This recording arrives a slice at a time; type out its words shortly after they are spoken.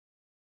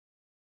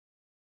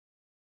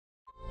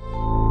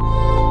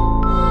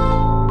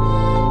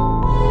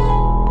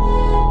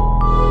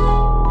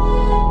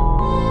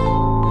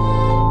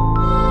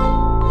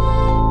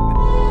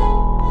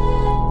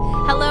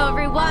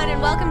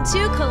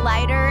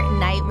your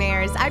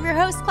nightmares. I'm your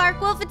host, Clarke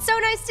Wolfe. It's so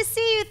nice to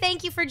see you.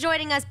 Thank you for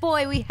joining us.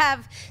 Boy, we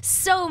have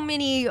so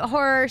many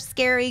horror,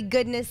 scary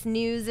goodness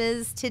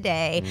newses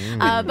today.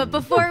 But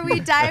before we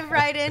dive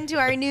right into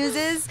our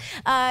newses,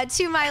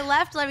 to my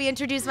left, let me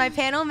introduce my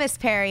panel, Miss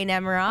Perri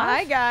Nemiroff.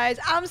 Hi, guys.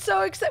 I'm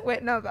so excited.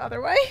 Wait, no, the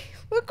other way.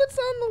 Look what's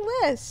on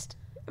the list.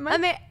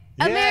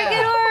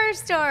 American Horror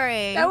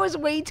Story. That was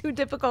way too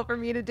difficult for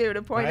me to do,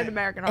 to point at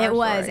American Horror Story. It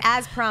was,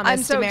 as promised,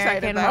 I'm so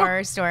American excited,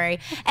 Horror Story.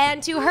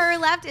 And to her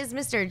left is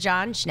Mr.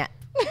 John Schnepp.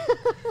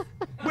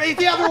 Wait,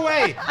 the other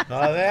way.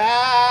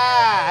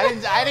 I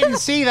didn't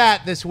see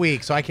that this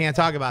week, so I can't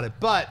talk about it.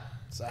 But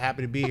so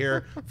happy to be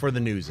here for the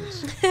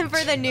newses.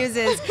 For the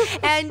newses.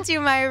 And to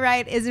my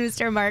right is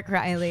Mr. Mark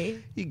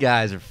Reilly. You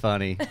guys are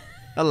funny.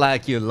 I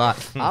like you a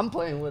lot. I'm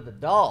playing with a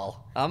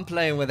doll. I'm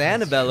playing with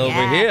Annabelle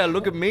over here.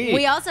 Look at me.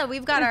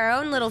 We've got our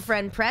own little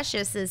friend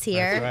Precious is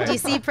here. Right. Do you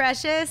see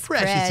Precious?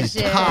 Precious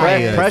is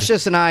tired.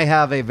 Precious and I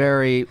have a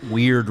very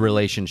weird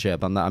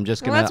relationship. I'm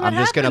just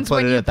gonna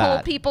put it at that.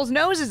 Pull people's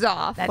noses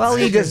off. Well,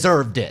 he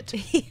deserved it.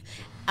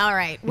 All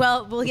right.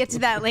 Well, we'll get to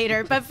that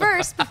later. But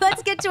first,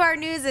 let's get to our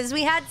newses.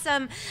 We had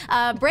some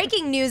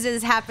breaking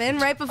newses happen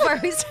right before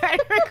we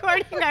started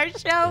recording our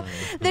show.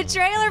 The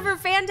trailer for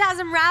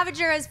Phantasm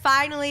Ravager has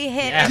finally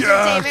hit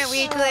Entertainment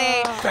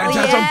Weekly.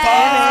 Phantasm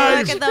 5!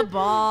 Look at the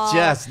ball.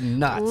 Just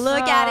nuts.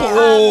 Look at it.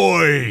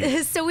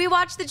 Boy! So we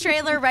watched the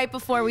trailer right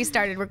before we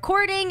started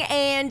recording,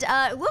 and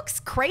it looks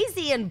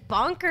crazy and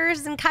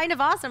bonkers and kind of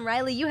awesome.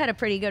 Reilly, you had a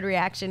pretty good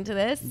reaction to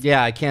this.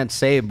 Yeah, I can't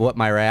say what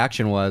my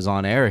reaction was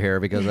on air here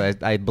because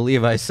I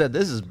believe I said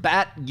this is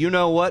you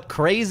know what,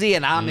 crazy,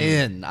 and I'm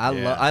in.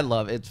 I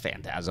love it. It's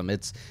Phantasm.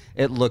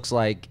 It looks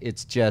like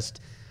it's just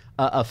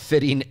a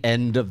fitting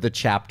end of the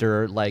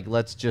chapter. Like,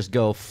 let's just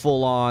go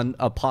full on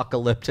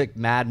apocalyptic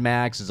Mad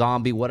Max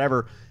zombie,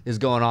 whatever is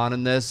going on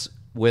in this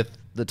with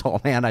the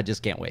tall man. I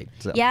just can't wait.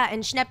 So. Yeah,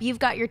 and Schnepp, you've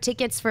got your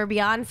tickets for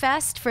Beyond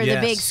Fest for the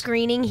big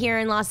screening here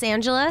in Los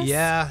Angeles.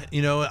 Yeah,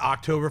 you know,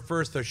 October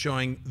 1st, they're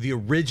showing the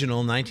original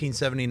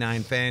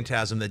 1979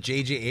 Phantasm that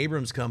J.J.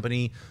 Abrams'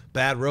 company,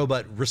 Bad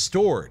Robot,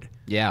 restored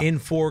in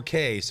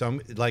 4K. So I'm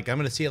going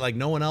to see it like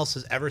no one else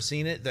has ever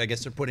seen it. I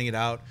guess they're putting it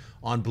out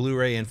on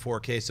Blu-ray and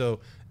 4K. So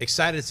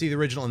excited to see the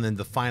original, and then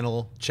the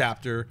final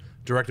chapter,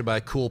 directed by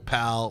a cool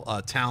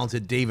pal,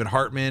 talented David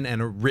Hartman,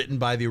 and written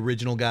by the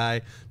original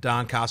guy,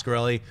 Don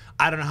Coscarelli.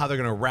 I don't know how they're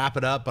going to wrap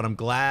it up, but I'm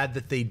glad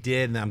that they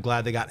did, and I'm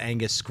glad they got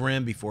Angus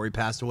Scrimm before he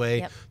passed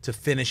away to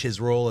finish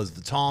his role as the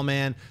tall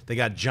man. They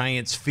got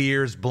giant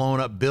spheres blowing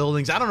up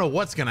buildings. I don't know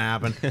what's going to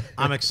happen.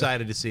 I'm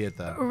excited to see it,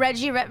 though.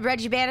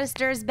 Reggie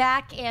Bannister's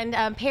back,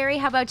 and Perri,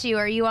 how about you?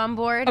 Are you on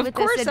board with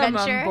this adventure? Of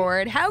course I'm on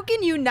board. How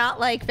can you not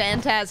like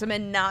Phantasm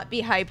and not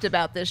be hyped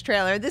about this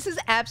trailer? This is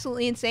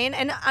absolutely insane,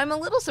 and I'm a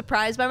little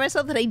surprised by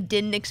myself that I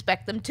didn't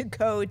expect them to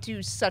go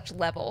to such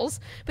levels.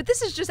 But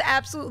this is just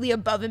absolutely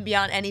above and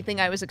beyond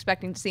anything I was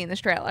expecting to see in this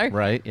trailer.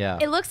 Right, yeah.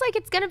 It looks like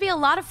it's going to be a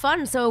lot of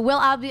fun, so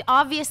we'll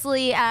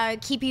obviously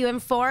keep you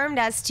informed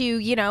as to,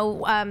 you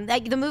know,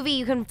 like the movie.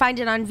 You can find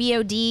it on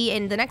VOD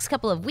in the next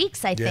couple of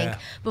weeks, I think,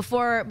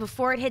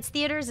 before it hits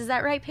theaters. Is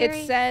that right, Perri?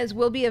 It says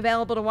will be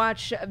available to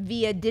watch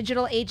via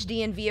digital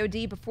HD and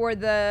VOD before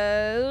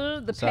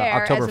the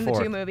pair, October as in 4th.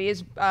 the two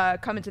movies,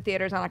 come into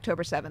theaters on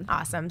October 7th.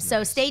 Awesome.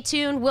 So stay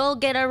tuned. We'll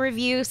get a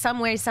review some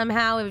way,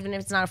 somehow, even if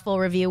it's not a full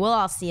review. We'll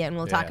all see it and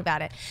we'll talk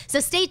about it. So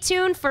stay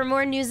tuned for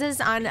more newses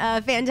on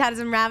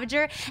Phantasm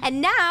Ravager.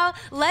 And now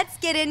let's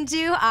get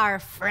into our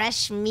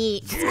fresh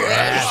meat.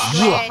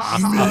 Squish.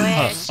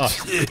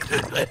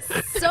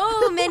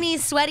 So many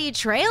sweaty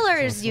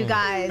trailers, you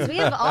guys. We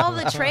have all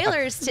the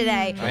trailers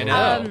today. I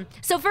know.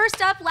 So first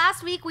up,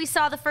 last week we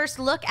saw the first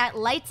look at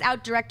Lights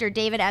Out director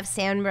David F.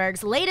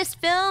 Sandberg's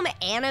latest film,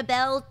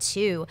 Annabelle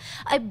 2.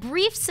 A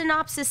brief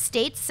synopsis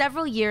states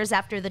several years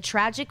after the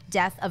tragic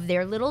death of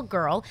their little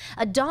girl,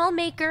 a doll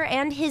maker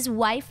and his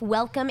wife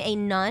welcome a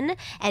nun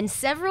and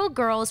several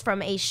girls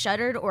from a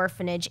shuttered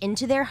orphanage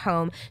into their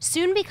home,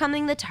 soon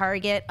becoming the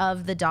target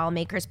of the doll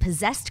maker's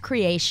possessed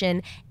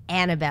creation,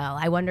 Annabelle.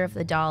 I wonder if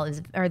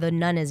the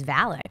nun is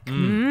Valak.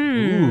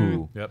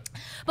 Ooh. Yep.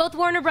 Both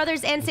Warner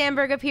Brothers and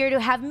Sandberg appear to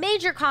have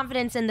major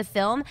confidence in the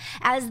film.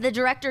 As the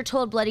director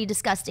told Bloody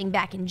Disgusting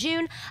back in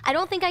June, I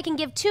don't think I can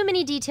give too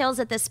many details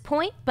at this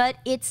point, but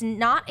it's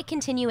not a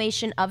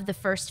continuation of the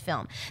first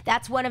film.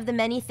 That's one of the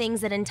many things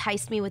that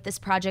enticed me with this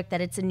project,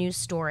 that it's a new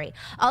story.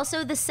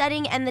 Also, the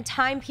setting and the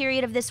time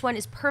period of this one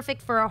is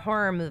perfect for a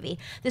horror movie.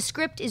 The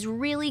script is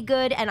really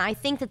good, and I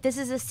think that this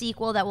is a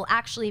sequel that will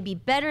actually be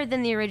better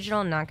than the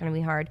original. Not going to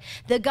be hard.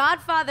 The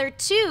Godfather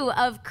 2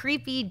 of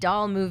creepy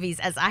doll movies,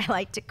 as I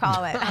like to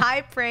call it.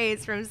 High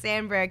praise from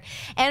Sandberg.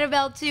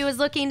 Annabelle 2 is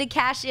looking to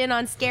cash in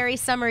on scary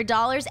summer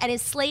dollars and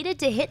is slated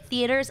to hit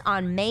theaters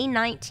on May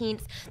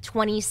 19th,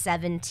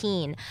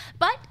 2017.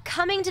 But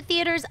coming to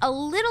theaters a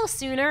little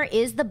sooner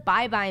is The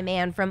Bye-Bye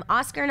Man from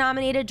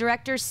Oscar-nominated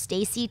director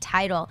Stacy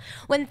Tidal.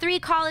 When three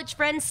college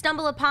friends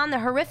stumble upon the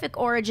horrific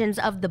origins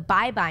of the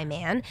Bye-Bye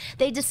Man,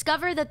 they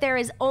discover that there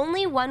is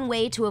only one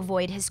way to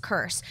avoid his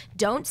curse.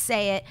 Don't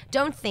say it,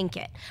 don't think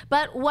it.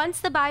 But once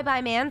the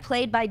Bye-Bye Man,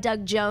 played by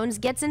Doug Jones,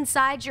 gets inside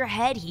inside your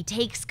head, he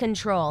takes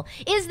control.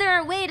 Is there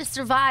a way to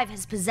survive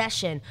his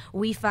possession?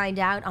 We find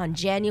out on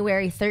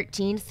January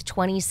 13th,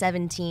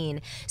 2017.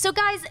 So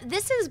guys,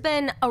 this has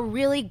been a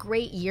really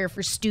great year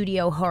for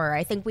studio horror.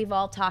 I think we've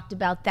all talked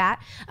about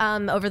that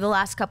over the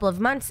last couple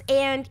of months,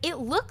 and it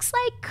looks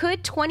like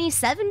could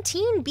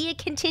 2017 be a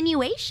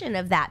continuation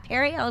of that?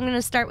 Perri, I'm going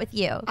to start with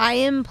you. I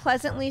am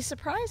pleasantly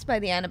surprised by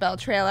the Annabelle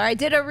trailer. I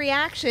did a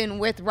reaction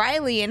with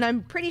Reilly, and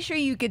I'm pretty sure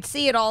you could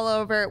see it all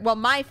over, well,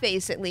 my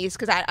face at least,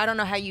 because I don't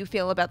know how you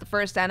feel about the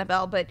first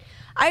Annabelle, but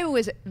I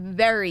was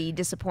very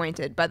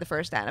disappointed by the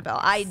first Annabelle.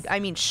 I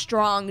mean,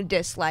 strong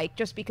dislike,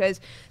 just because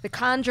The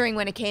Conjuring,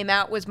 when it came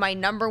out, was my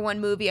 #1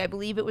 movie. I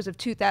believe it was of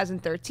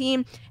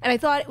 2013, and I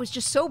thought it was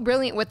just so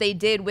brilliant what they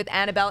did with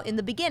Annabelle in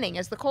the beginning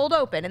as the cold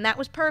open, and that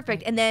was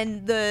perfect. And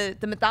then the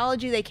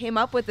mythology they came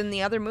up with in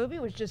the other movie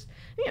was just,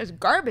 it was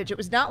garbage. It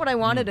was not what I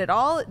wanted at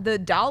all. The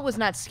doll was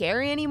not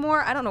scary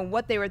anymore. I don't know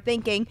what they were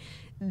thinking.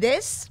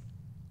 This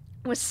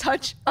was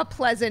such a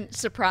pleasant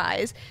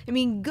surprise. I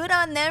mean, good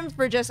on them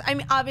for just, I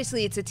mean,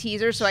 obviously it's a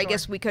teaser, so I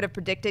guess we could have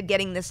predicted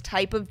getting this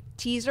type of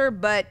teaser,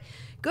 but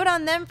good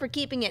on them for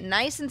keeping it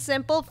nice and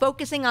simple,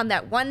 focusing on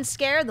that one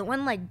scare, the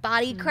one like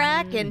body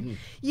crack. And,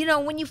 you know,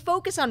 when you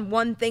focus on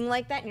one thing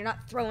like that and you're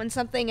not throwing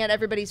something at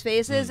everybody's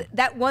faces,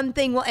 that one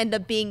thing will end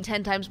up being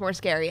 10 times more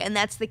scary. And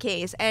that's the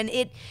case. And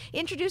it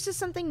introduces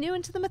something new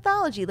into the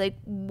mythology. Like,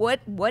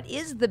 what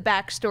is the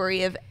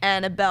backstory of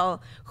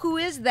Annabelle? Who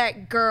is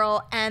that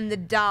girl and the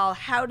doll?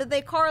 How do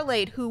they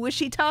correlate? Who was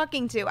she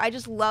talking to? I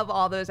just love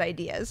all those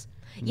ideas.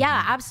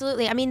 Yeah,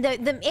 absolutely. I mean,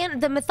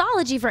 the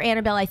mythology for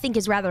Annabelle, I think,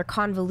 is rather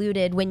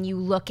convoluted when you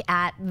look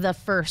at the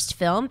first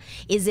film.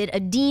 Is it a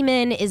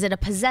demon? Is it a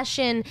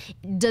possession?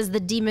 Does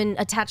the demon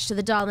attach to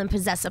the doll and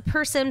possess a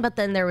person? But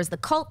then there was the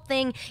cult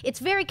thing. It's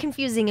very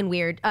confusing and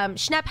weird.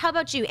 Schnepp, how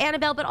about you?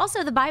 Annabelle, but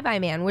also The Bye Bye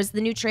Man was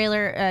the new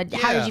trailer.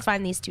 How did you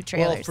find these two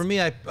trailers? Well, for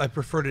me, I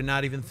prefer to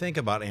not even think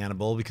about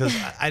Annabelle because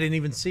I didn't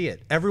even see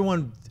it. Every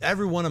one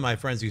of my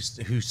friends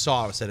who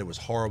saw it said it was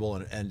horrible,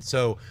 and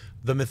so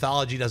the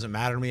mythology doesn't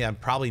matter to me. I'm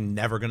probably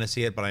never going to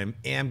see it, but I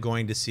am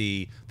going to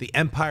see The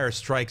Empire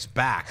Strikes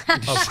Back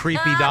of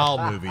creepy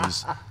doll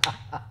movies,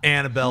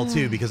 Annabelle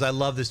too, because I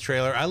love this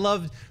trailer. I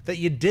love that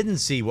you didn't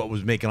see what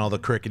was making all the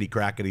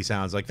crickety-crackety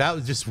sounds. Like, that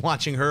was just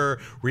watching her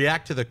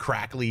react to the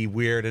crackly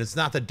weird, and it's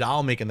not the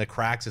doll making the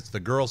cracks, it's the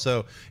girl,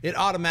 so it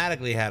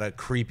automatically had a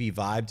creepy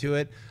vibe to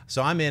it.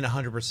 So I'm in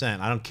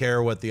 100%. I don't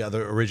care what the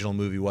other original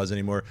movie was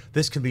anymore.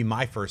 This could be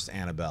my first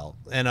Annabelle.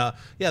 And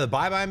yeah, The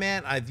Bye Bye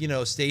Man, you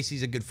know,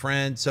 Stacy's a good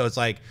friend, so it's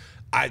like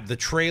the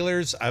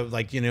trailers, I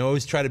like, you know,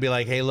 always try to be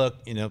like, hey, look,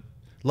 you know,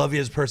 love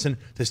you as a person,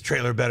 this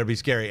trailer better be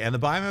scary. And the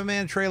Bye Bye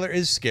Man trailer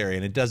is scary,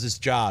 and it does its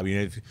job. You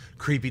know,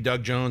 creepy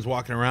Doug Jones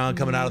walking around,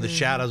 coming out of the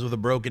shadows with a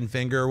broken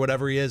finger or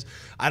whatever he is.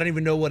 I don't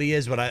even know what he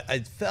is, but I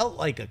felt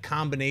like a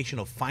combination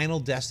of Final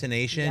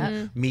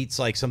Destination meets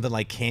like something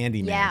like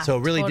Candyman. Yeah, so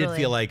it really did totally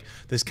feel like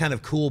this kind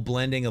of cool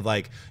blending of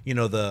like, you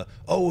know,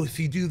 oh, if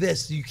you do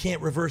this, you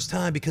can't reverse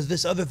time because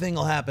this other thing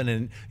will happen.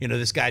 And, you know,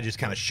 this guy just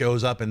kind of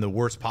shows up in the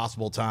worst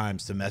possible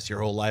times to mess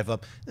your whole life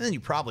up. And then you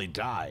probably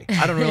die.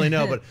 I don't really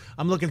know, but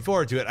I'm looking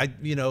forward to it.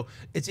 You know,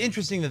 it's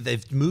interesting that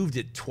they've moved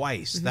it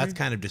twice. That's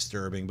kind of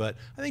disturbing, but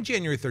I think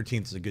January 13th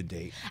is a good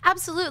date.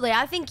 Absolutely.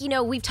 I think, you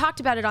know, we've talked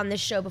about it on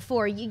this show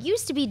before. It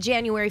used to be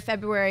January,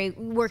 February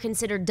were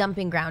considered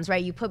dumping grounds,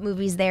 right? You put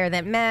movies there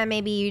that,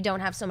 maybe you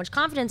don't have so much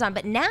confidence on.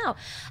 But now,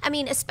 I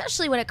mean,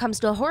 especially when it comes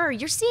to horror,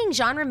 you're seeing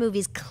genre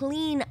movies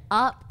clean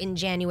up in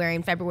January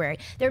and February.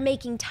 They're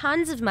making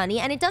tons of money,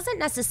 and it doesn't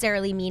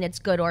necessarily mean it's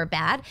good or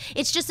bad.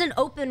 It's just an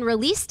open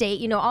release date.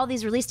 You know, all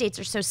these release dates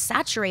are so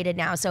saturated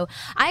now. So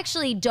I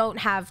actually don't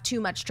have too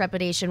much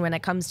trepidation when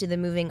it comes to the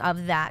moving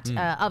of that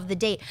of the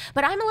date.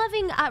 But I'm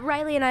loving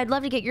Reilly, and I'd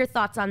love to get your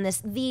thoughts on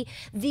this. The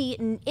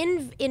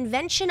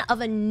invention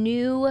of a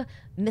new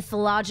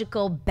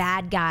mythological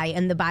bad guy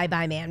in The Bye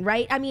Bye Man,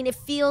 right? I mean, it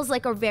feels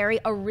like a very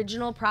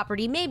original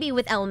property, maybe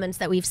with elements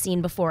that we've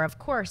seen before, of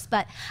course,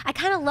 but I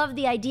kind of love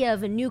the idea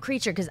of a new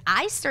creature, because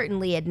I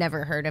certainly had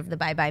never heard of The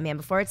Bye Bye Man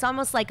before. It's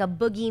almost like a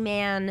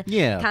boogeyman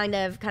kind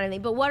of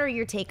thing. But what are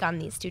your take on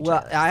these two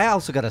trailers? Well, I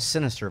also got a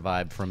sinister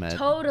vibe from it.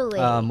 Totally.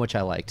 Which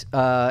I liked.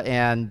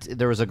 And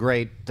there was a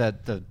great,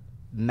 the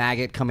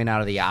maggot coming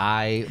out of the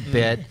eye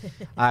bit.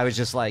 I was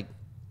just like,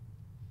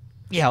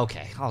 yeah,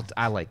 okay,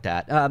 I like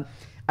that.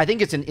 I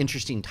think it's an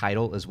interesting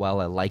title as well.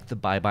 I like The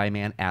Bye Bye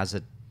Man as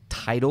a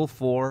title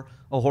for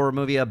a horror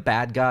movie, a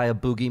bad guy, a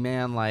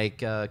boogeyman, like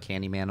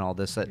Candyman, all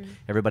this that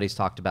everybody's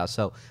talked about.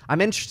 So I'm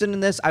interested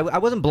in this. I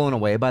wasn't blown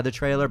away by the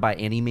trailer by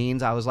any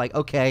means. I was like,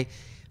 okay.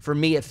 For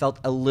me, it felt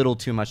a little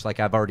too much like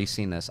I've already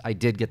seen this. I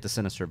did get the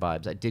sinister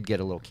vibes. I did get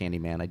a little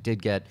Candyman. I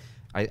did get,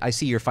 I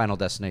see your Final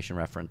Destination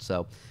reference.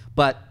 So,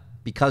 but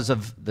because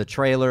of the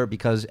trailer,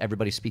 because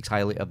everybody speaks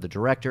highly of the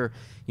director,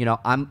 you know,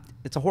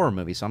 it's a horror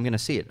movie, so I'm going to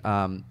see it.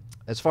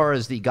 As far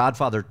as the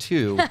Godfather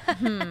 2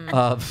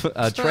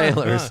 of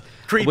trailers,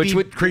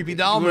 creepy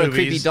doll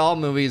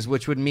movies,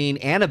 which would mean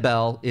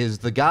Annabelle is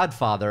the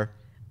Godfather.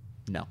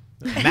 No.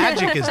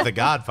 Magic is the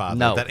Godfather.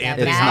 No, that it's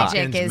Anthony not.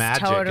 Hopkins Magic is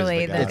magic totally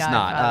is the the It's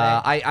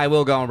Godfather. not. I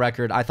will go on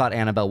record. I thought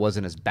Annabelle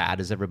wasn't as bad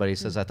as everybody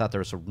says. I thought there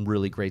were some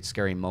really great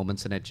scary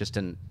moments in it. Just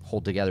didn't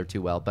hold together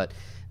too well. But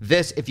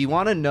this, if you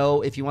want to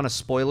know, if you want a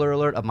spoiler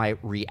alert of my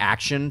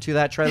reaction to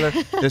that trailer,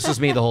 this was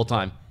me the whole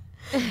time.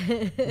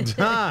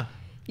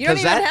 You don't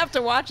even have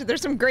to watch it.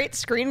 There's some great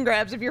screen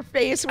grabs of your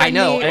face. When I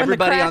know. when the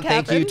Everybody crack on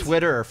Thank You happens.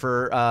 Twitter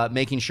for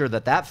making sure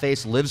that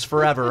face lives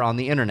forever on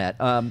the internet.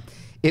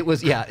 It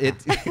was, we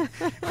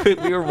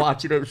were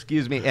watching it,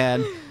 excuse me,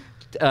 and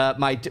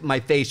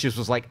my face just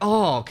was like,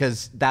 oh,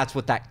 because that's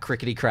what that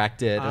crickety crack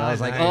did. And I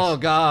was like, oh,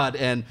 God.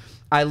 And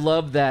I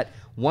love that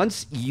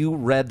once you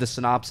read the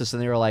synopsis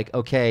and they were like,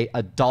 okay,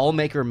 a doll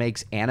maker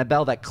makes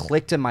Annabelle, that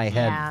clicked in my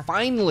head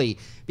finally.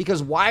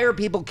 Because why are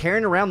people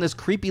carrying around this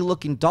creepy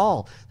looking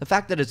doll? The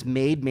fact that it's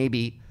made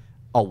maybe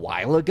a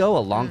while ago, a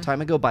long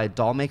time ago, by a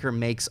doll maker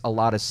makes a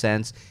lot of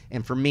sense.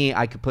 And for me,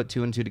 I could put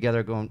two and two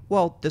together going,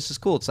 well, this is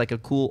cool. It's like a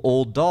cool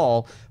old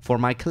doll for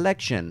my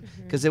collection.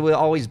 Because it was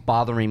always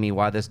bothering me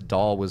why this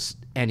doll was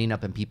ending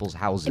up in people's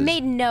houses. It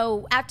made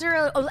after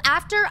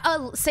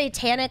a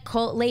satanic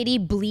cult lady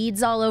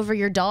bleeds all over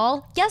your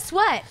doll, guess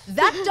what?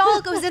 That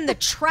doll goes in the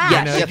trash.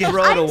 Yeah, you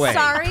throw it away.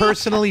 Sorry.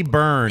 Personally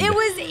burned. It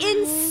was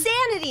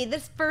insanity.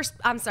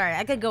 I'm sorry,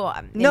 I could go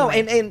on. No,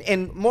 Anyway.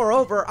 and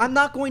moreover, I'm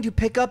not going to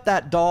pick up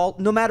that doll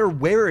no matter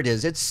where it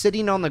is. It's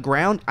sitting on the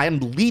ground. I am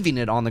leaving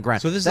it on the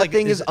ground. So this that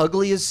thing is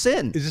ugly as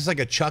sin. Is this like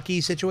a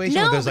Chucky situation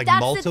No, where there's like that's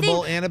the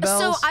multiple thing. Annabelles?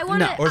 So I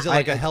wanna- Or is it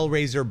like a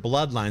Hellraiser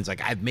Bloodlines?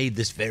 Like, I've made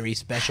this very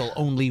special,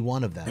 only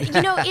one of them.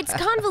 You know, it's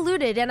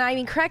convoluted, and I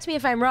mean, correct me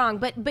if I'm wrong,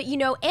 but you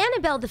know,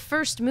 Annabelle, the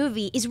first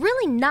movie, is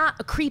really not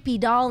a creepy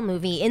doll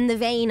movie in the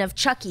vein of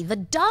Chucky. The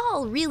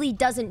doll really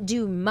doesn't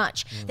do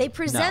much. They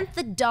present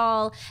the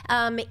doll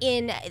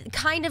in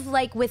kind of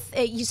like with,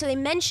 so they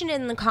mention it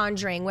in The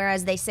Conjuring,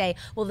 whereas they say,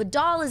 well, the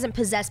doll isn't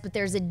possessed, but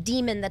there's a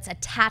demon that's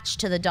attached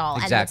to the doll,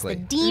 Exactly.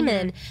 and it's the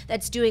demon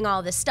that's doing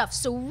all this stuff.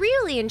 So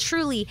really and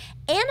truly,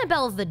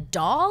 Annabelle the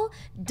doll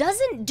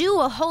doesn't do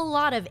a whole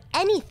lot of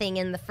anything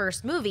in the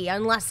first movie,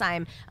 unless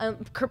I'm,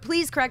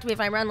 please correct me if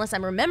I'm wrong, unless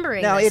I'm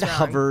remembering Now this it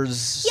wrong.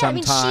 movers Yeah, I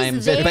mean, she's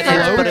sometimes,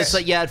 there. but it's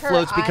like, yeah, it Her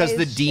floats because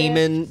the eyes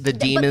demon's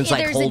But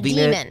like there's holding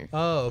a it. demon.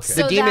 Oh, okay.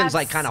 So The demon's that's-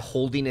 like kind of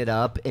holding it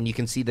up, and you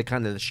can see the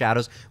kind of the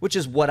shadows, which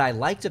is what I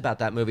liked about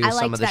that movie. I Was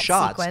some liked of the that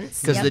shots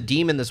sequence. because Yep. the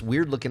demon, this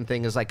weird looking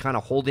thing, is like kind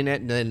of holding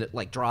it, and then it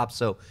like drops.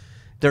 So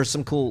there's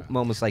some cool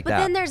moments like But that.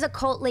 then there's a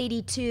cult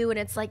lady too, and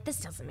it's like, this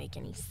doesn't make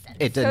any sense.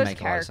 It didn't Those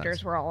make a lot of sense.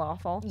 characters were all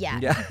awful. Yeah.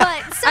 Yeah.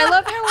 But so I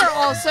love how we're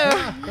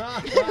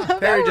also.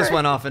 Perri just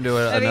went off into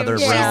another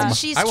yeah. realm.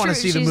 She's I want to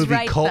true. see the She's movie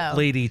right, Cult though.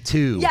 Lady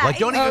 2. Yeah, Like,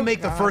 don't even oh,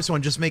 make the first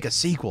one, just make a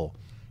sequel.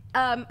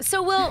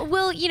 So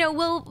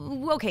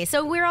okay,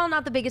 so we're all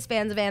not the biggest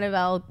fans of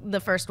Annabelle, the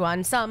first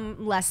one,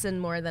 some less and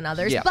more than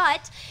others, Yeah.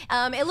 but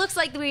it looks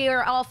like we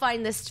are all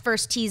finding this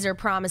first teaser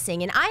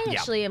promising, and I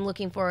actually am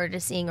looking forward to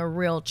seeing a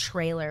real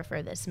trailer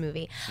for this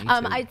movie.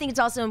 I think it's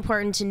also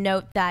important to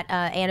note that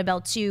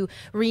Annabelle 2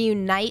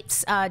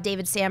 reunites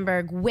David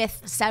Sandberg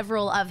with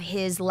several of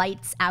his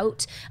Lights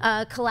Out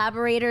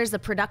collaborators. The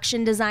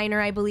production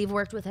designer, I believe,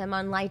 worked with him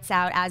on Lights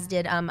Out, as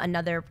did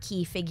another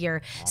key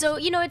figure. So,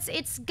 you know,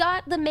 it's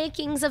got the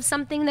makings of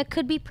something that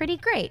could be pretty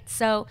great.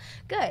 So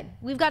good.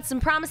 We've got some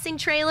promising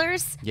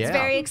trailers. Yeah. It's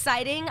very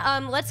exciting.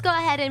 Let's go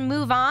ahead and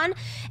move on.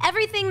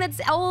 Everything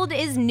that's old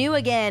is new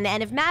again.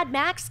 And if Mad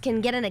Max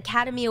can get an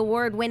Academy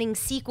Award winning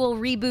sequel,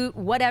 reboot,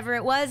 whatever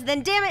it was,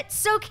 then damn it,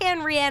 so can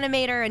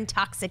Reanimator and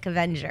Toxic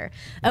Avenger.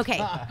 Okay,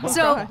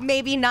 so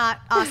maybe not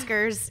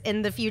Oscars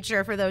in the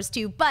future for those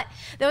two, but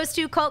those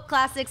two cult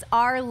classics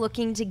are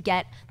looking to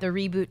get the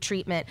reboot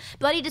treatment.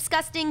 Bloody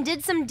Disgusting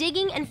did some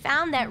digging and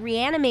found that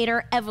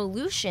Reanimator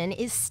Evolution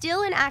is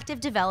still in active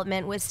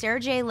development with Sarah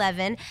J.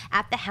 Levin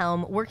at the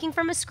helm, working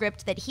from a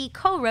script that he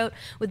co-wrote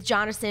with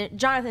Jonathan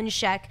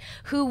Scheck,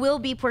 who will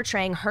be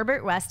portraying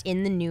Herbert West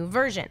in the new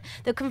version.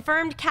 The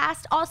confirmed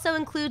cast also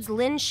includes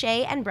Lynn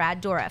Shay and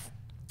Brad Dourif.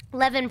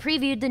 Levin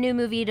previewed the new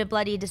movie to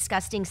Bloody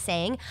Disgusting,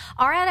 saying,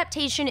 "Our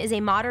adaptation is a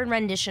modern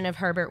rendition of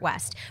Herbert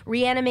West,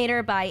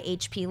 Reanimator by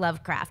H.P.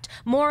 Lovecraft.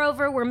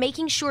 Moreover, we're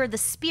making sure the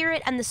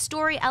spirit and the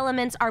story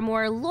elements are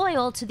more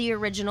loyal to the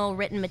original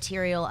written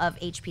material of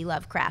H.P.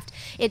 Lovecraft.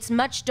 It's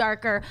much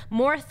darker,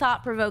 more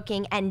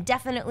thought-provoking, and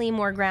definitely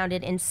more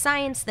grounded in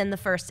science than the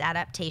first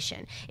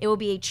adaptation. It will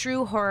be a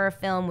true horror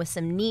film with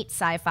some neat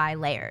sci-fi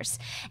layers."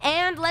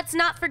 And let's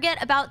not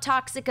forget about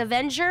Toxic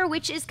Avenger,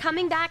 which is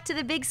coming back to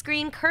the big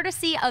screen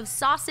courtesy of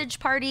Sausage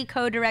Party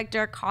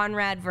co-director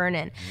Conrad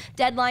Vernon.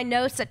 Deadline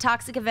notes that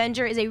Toxic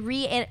Avenger is a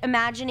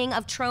reimagining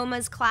of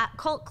Troma's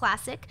cult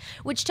classic,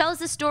 which tells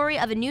the story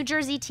of a New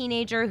Jersey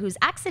teenager whose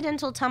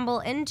accidental tumble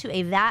into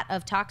a vat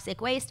of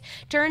toxic waste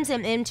turns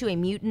him into a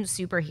mutant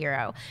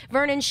superhero.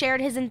 Vernon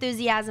shared his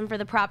enthusiasm for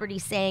the property,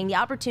 saying, "The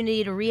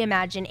opportunity to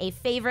reimagine a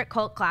favorite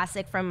cult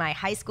classic from my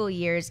high school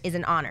years is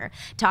an honor.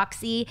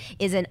 Toxie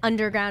is an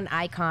underground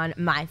icon,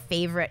 my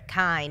favorite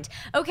kind."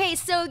 Okay,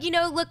 so, you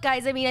know, look,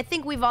 guys, I mean, I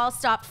think we've all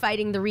stopped stop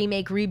fighting the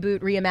remake, reboot,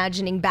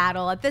 reimagining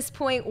battle. At this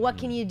point, what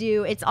can you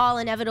do? It's all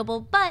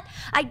inevitable. But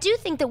I do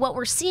think that what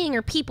we're seeing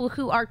are people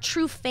who are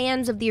true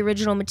fans of the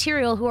original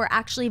material who are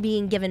actually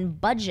being given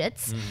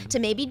budgets to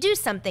maybe do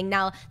something.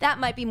 Now, that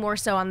might be more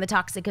so on the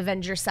Toxic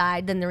Avenger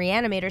side than the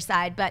Reanimator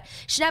side. But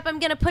Schnepp, I'm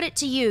going to put it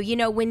to you. You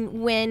know,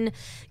 when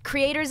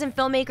creators and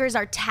filmmakers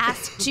are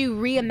tasked to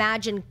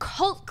reimagine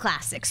cult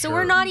classics, so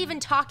we're not even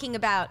talking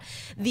about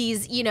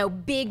these, you know,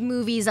 big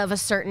movies of a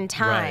certain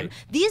time.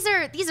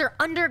 Right. These are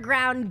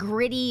underground,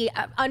 gritty,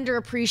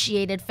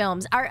 underappreciated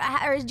films.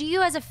 Do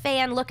you as a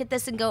fan look at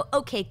this and go,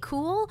 okay,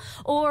 cool,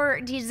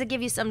 or does it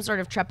give you some sort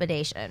of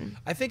trepidation?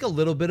 I think a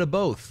little bit of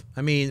both.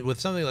 I mean, with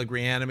something like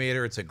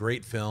Reanimator, it's a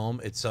great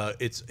film. It's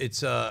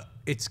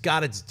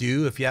got its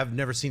due. If you have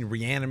never seen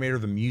Reanimator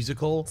the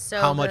musical,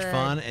 how much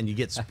fun, and you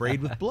get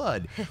sprayed with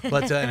blood.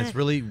 But and it's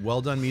really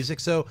well done music.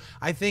 So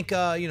I think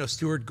you know,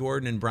 Stuart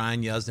Gordon and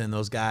Brian Yuzna and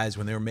those guys,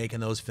 when they were making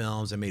those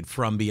films, they made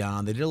From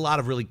Beyond. They did a lot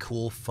of really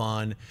cool,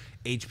 fun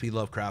H.P.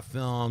 Lovecraft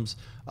films.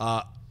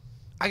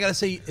 I gotta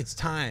say, it's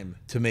time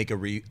to make a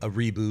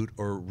reboot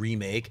or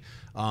remake,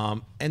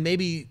 and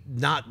maybe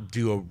not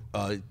do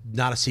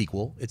not a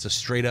sequel. It's a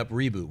straight up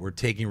reboot. We're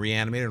taking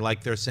Reanimator,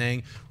 like they're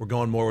saying, we're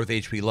going more with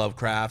H.P.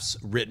 Lovecraft's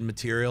written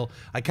material.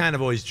 I kind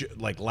of always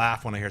like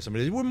laugh when I hear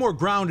somebody, we're more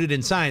grounded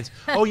in science.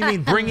 Oh, you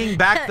mean bringing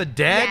back the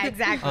dead? Yeah,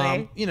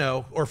 exactly. You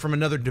know, or from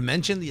another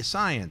dimension, the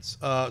science.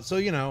 So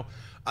you know.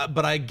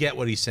 But I get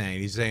what he's saying.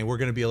 He's saying we're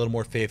going to be a little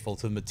more faithful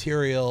to the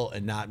material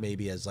and not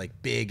maybe as like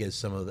big as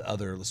some of the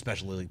other,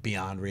 especially like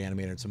Beyond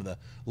Reanimator and some of the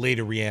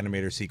later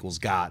Reanimator sequels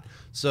got.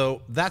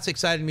 So that's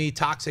exciting me.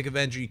 Toxic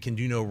Avenger, you can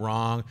do no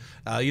wrong.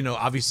 You know,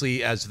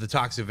 obviously as the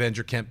Toxic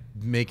Avenger kept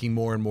making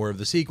more and more of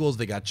the sequels,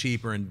 they got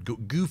cheaper and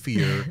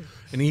goofier.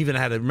 And he even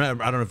had I don't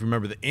know if you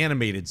remember the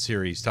animated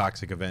series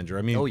Toxic Avenger.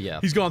 I mean,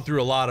 he's gone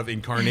through a lot of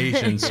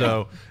incarnations,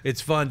 so it's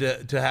fun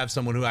to have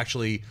someone who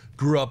actually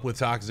grew up with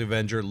Toxic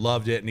Avenger,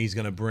 loved it, and he's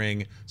going to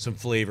bring some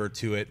flavor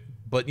to it.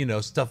 But, you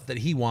know, stuff that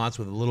he wants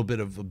with a little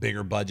bit of a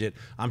bigger budget.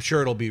 I'm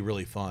sure it'll be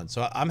really fun.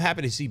 So I'm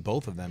happy to see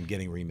both of them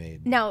getting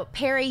remade. Now,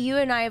 Perri, you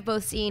and I have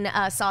both seen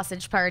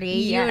Sausage Party.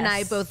 Yes. You and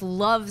I both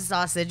love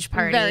Sausage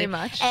Party. Very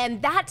much.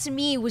 And that to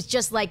me was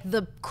just like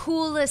the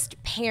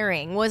coolest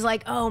pairing. Was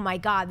like, oh my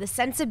God, the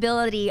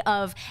sensibility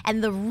of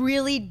and the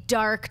really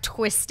dark,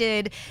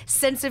 twisted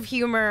sense of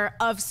humor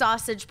of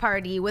Sausage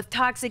Party with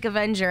Toxic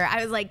Avenger.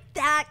 I was like,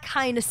 that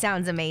kind of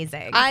sounds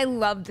amazing. I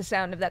love the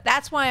sound of that.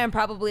 That's why I'm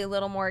probably a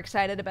little more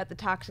excited about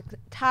the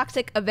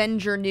Toxic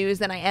Avenger news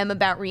than I am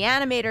about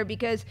Reanimator,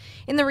 because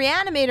in the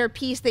Reanimator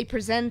piece they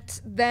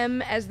present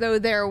them as though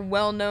they're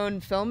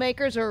well-known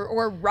filmmakers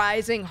or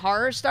rising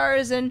horror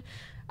stars, and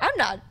I'm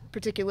not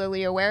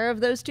particularly aware of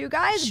those two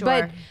guys.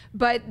 Sure.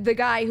 But the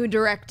guy who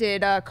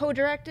directed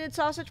co-directed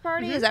Sausage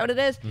Party, is that what it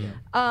is?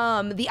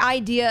 The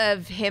idea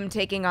of him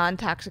taking on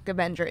Toxic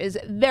Avenger is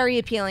very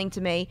appealing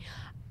to me.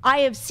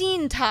 I have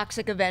seen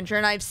Toxic Avenger,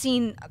 and I've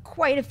seen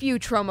quite a few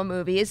trauma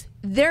movies.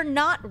 They're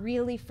not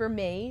really for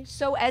me.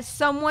 So as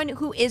someone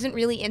who isn't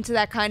really into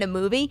that kind of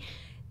movie,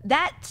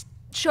 that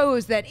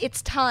shows that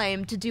it's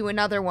time to do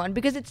another one,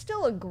 because it's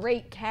still a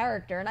great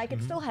character, and I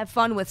could still have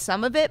fun with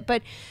some of it.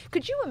 But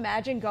could you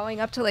imagine going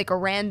up to like a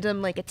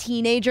random, like a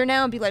teenager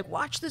now and be like,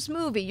 watch this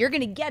movie, you're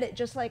gonna get it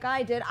just like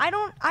I did? I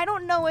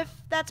don't know if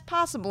that's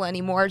possible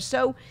anymore.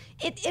 So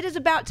it is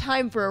about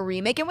time for a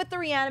remake. And with the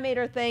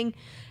Reanimator thing,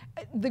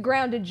 the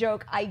grounded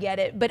joke, I get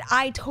it, but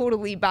I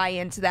totally buy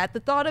into that. The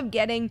thought of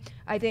getting,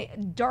 I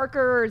think,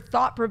 darker,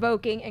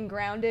 thought-provoking, and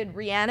grounded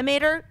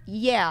Reanimator,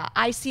 yeah,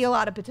 I see a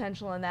lot of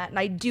potential in that, and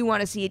I do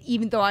want to see it,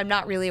 even though I'm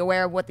not really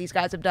aware of what these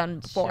guys have done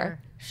before.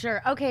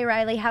 Sure. Okay,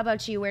 Reilly, how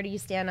about you? Where do you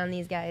stand on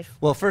these guys?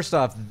 Well, first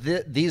off,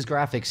 these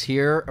graphics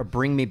here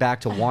bring me back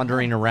to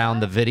wandering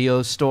around the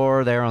video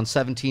store there on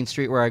 17th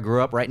Street where I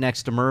grew up, right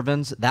next to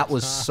Mervin's. That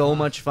was so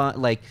much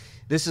fun. Like,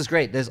 this is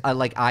great.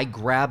 I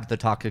grabbed the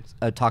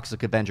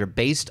Toxic Avenger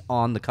based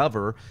on the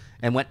cover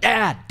and went,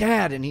 Dad,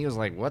 and he was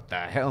like, what the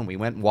hell? And we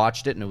went and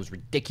watched it, and it was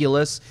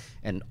ridiculous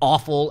and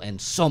awful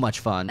and so much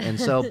fun. And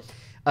so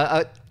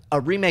a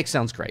remake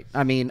sounds great.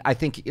 I mean, I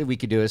think we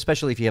could do it,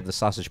 especially if you have the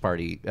Sausage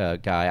Party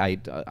guy.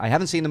 I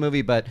haven't seen the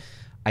movie, but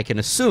I can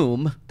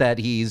assume that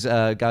he's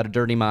got a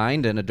dirty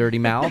mind and a dirty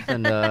mouth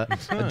and a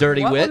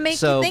dirty wit. What would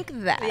make you think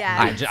that?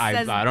 Yeah,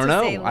 I don't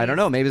know. I don't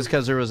know. Maybe it's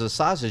because there was a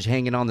sausage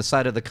hanging on the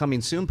side of the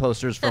coming soon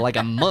posters for like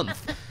a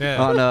month.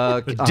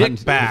 On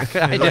dick back.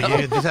 I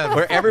know,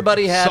 where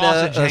everybody had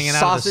a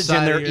sausage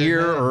in their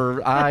ear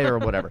or eye or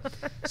whatever.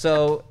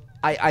 So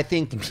I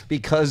think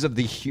because of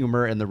the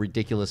humor and the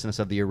ridiculousness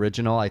of the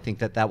original, I think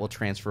that will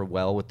transfer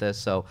well with this.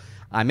 So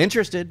I'm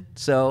interested.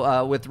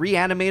 So with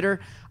Reanimator,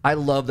 I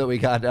love that we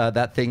got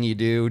that thing you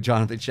do,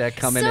 Jonathan Check,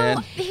 coming in.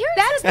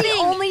 That was the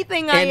only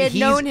thing I had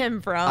known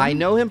him from. I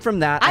know him from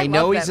that. I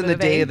know he's in the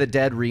movie. Day of the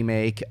Dead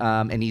remake,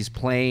 and he's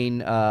playing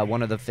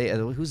one of the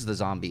who's the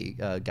zombie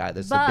guy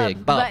that's the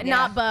big Bub. But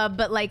not Bub,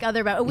 but like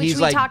other Bub, which He's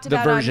we like talked the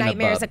about on version of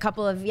Nightmares Bub. a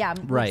couple of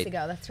weeks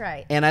ago. That's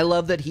right. And I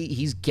love that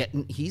he's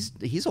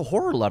a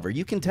horror lover.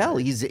 You can tell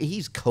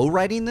he's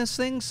co-writing this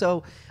thing.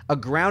 So a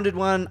grounded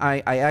one,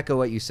 I echo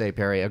what you say,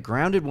 Perry. A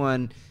grounded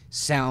one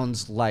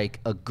sounds like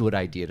a good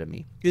idea to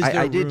me.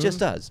 It just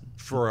does.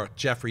 For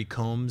Jeffrey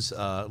Combs'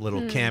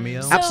 little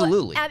cameo. So,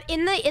 Absolutely.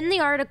 In the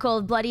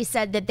article, Bloody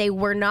said that they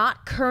were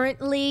not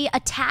currently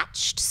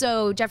attached.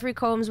 So Jeffrey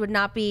Combs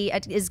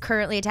is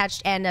currently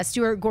attached, and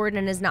Stuart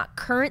Gordon is not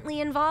currently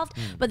involved.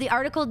 But the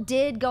article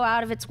did go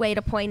out of its way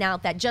to point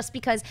out that just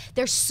because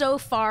they're so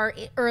far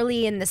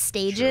early in the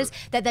stages,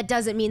 that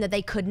doesn't mean that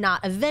they could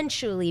not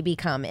eventually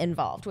become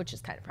involved, which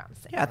is kind of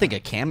promising. Yeah, I think a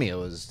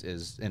cameo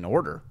is in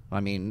order. I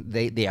mean,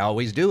 they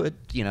always do it,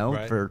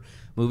 for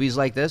movies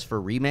like this, for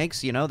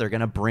remakes, they're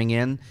going to bring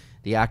in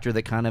the actor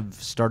that kind of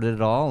started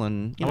it all.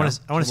 And I want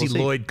to see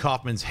Lloyd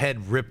Kaufman's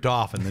head ripped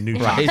off in the new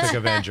Toxic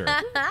Avenger.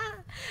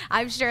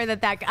 I'm sure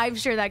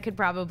that could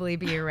probably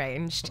be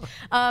arranged.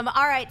 All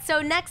right,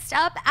 so next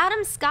up,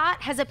 Adam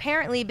Scott has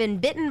apparently been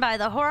bitten by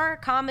the horror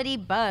comedy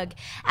bug.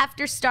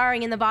 After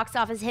starring in the box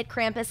office hit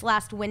Krampus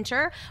last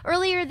winter,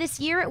 earlier this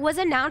year it was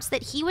announced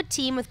that he would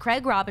team with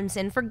Craig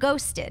Robinson for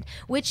Ghosted,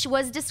 which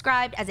was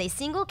described as a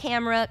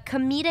single-camera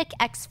comedic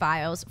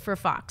X-Files for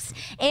Fox.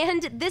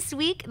 And this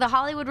week, The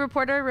Hollywood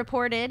Reporter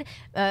reported,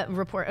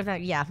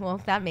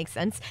 that makes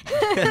sense,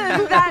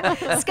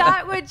 that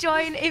Scott would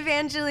join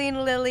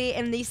Evangeline Lilly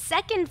in the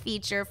second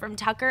feature from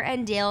Tucker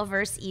and Dale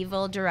vs.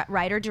 Evil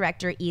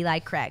writer-director Eli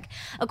Craig.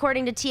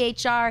 According to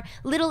THR,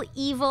 Little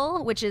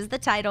Evil, which is the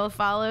title,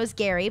 follows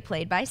Gary,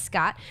 played by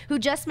Scott, who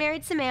just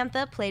married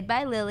Samantha, played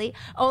by Lily,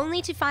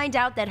 only to find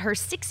out that her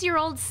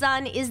 6-year-old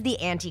son is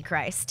the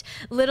Antichrist.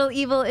 Little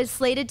Evil is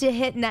slated to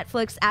hit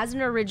Netflix as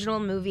an original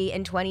movie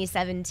in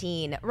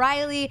 2017.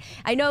 Reilly,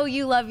 I know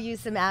you love you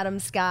some Adam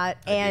Scott,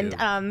 and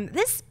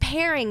this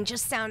pairing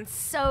just sounds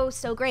so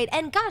great.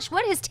 And gosh,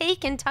 what has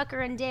taken Tucker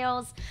and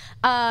Dale's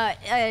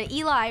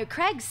Eli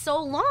Craig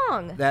so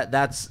long?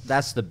 That's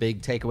the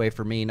big takeaway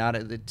for me. Not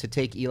to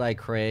take Eli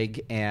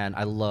Craig, and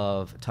I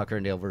love Tucker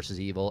and Dale versus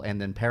Evil, and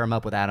then pair him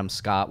up with Adam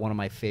Scott, one of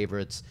my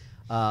favorites.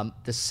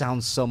 This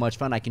sounds so much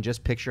fun. I can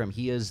just picture him.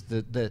 He is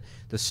the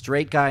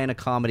straight guy in a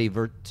comedy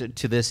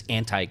to this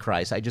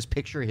Antichrist. I just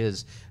picture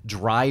his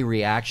dry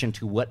reaction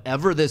to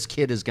whatever this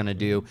kid is going to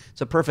do.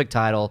 It's a perfect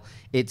title.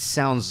 It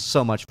sounds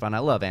so much fun. I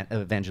love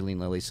Evangeline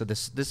Lilly. So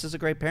this is a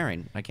great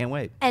pairing. I can't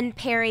wait. And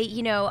Perry,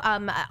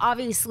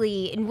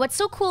 obviously, and what's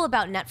so cool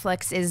about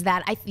Netflix is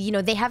that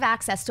they have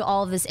access to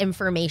all of this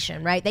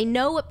information, right? They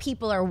know what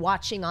people are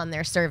watching on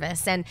their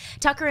service. And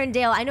Tucker and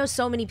Dale, I know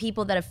so many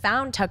people that have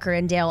found Tucker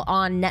and Dale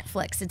on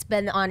Netflix. It's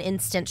been on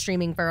instant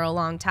streaming for a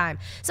long time.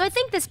 So I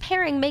think this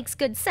pairing makes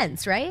good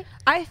sense, right?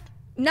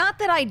 Not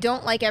that I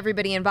don't like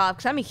everybody involved,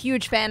 because I'm a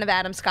huge fan of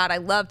Adam Scott. I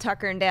love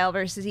Tucker and Dale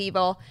versus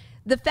Evil.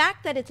 The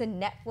fact that it's a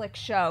Netflix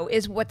show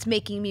is what's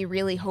making me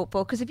really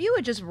hopeful, because if you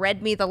had just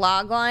read me the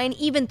log line,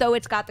 even though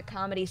it's got the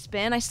comedy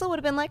spin, I still would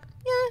have been like,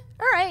 yeah,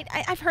 all right.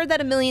 I've heard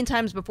that a million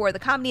times before. The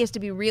comedy has to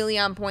be really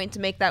on point to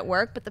make that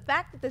work, but the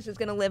fact that this is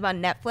going to live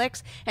on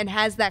Netflix and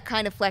has that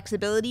kind of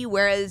flexibility,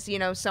 whereas,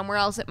 somewhere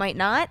else it might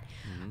not,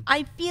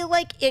 I feel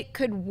like it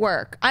could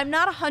work. I'm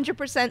not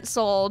 100%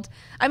 sold.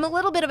 I'm a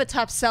little bit of a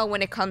tough sell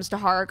when it comes to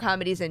horror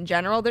comedies in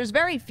general. There's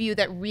very few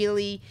that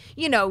really,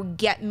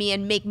 get me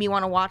and make me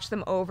want to watch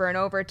them over and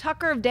over.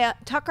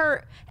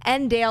 Tucker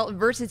and Dale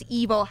versus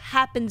Evil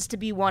happens to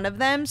be one of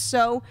them,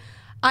 so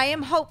I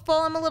am hopeful.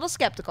 I'm a little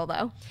skeptical,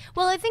 though.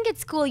 Well, I think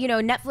it's cool.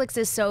 Netflix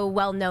is so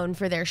well known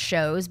for their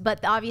shows, but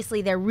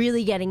obviously they're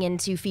really getting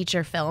into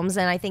feature films,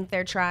 and I think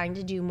they're trying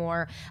to do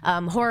more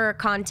horror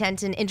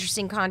content and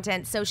interesting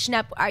content. So,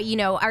 Schnepp,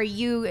 are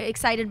you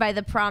excited by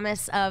the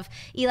promise of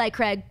Eli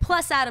Craig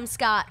plus Adam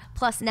Scott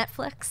plus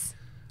Netflix?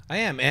 I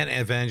am, and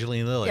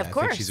Evangeline Lilly. Yeah, of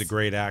course. I think she's a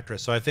great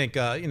actress. So I think,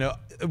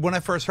 when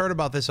I first heard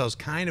about this, I was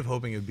kind of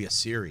hoping it would be a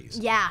series.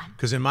 Yeah.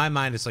 Because in my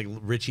mind, it's like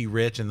Richie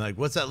Rich and like,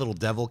 what's that little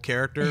devil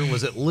character?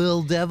 Was it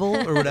Lil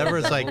Devil or whatever?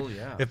 It's like,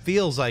 It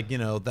feels like,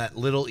 that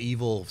Little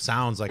Evil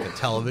sounds like a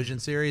television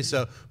series.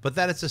 So, but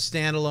that it's a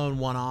standalone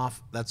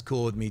one-off, that's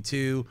cool with me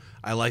too.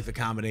 I like the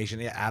combination.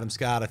 Yeah, Adam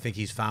Scott, I think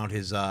he's found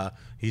his,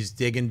 he's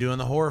digging doing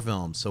the horror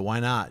films. So why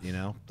not,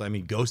 I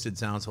mean, Ghosted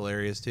sounds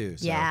hilarious too.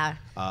 So, yeah.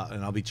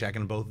 And I'll be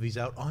checking both of these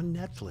out on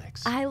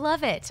Netflix. I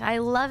love it. I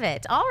love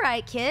it. All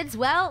right, kids.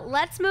 Well,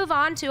 let's move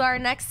on to our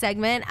next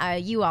segment.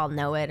 You all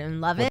know it and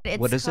love it.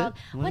 What is it?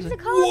 What's it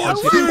called?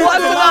 What's in the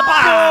box?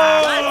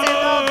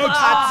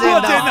 What's in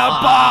the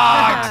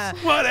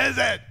box? What is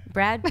it?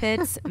 Brad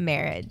Pitt's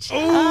marriage.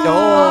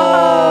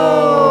 Oh.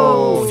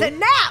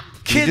 Snap!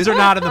 kids are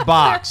not in the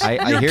box.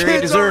 I Your hear kids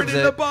he deserves aren't in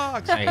it. the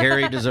box. I hear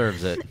he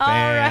deserves it.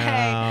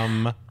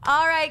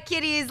 All right,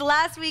 kiddies.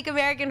 Last week,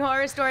 American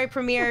Horror Story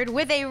premiered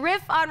with a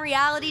riff on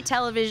reality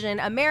television,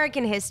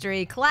 American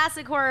history,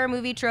 classic horror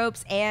movie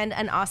tropes, and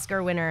an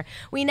Oscar winner.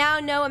 We now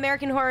know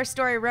American Horror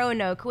Story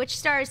Roanoke, which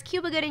stars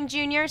Cuba Gooding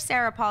Jr.,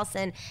 Sarah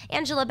Paulson,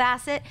 Angela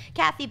Bassett,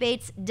 Kathy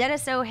Bates,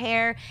 Dennis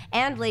O'Hare,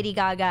 and Lady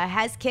Gaga,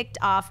 has kicked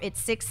off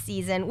its 6th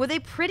season with a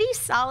pretty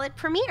solid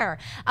premiere.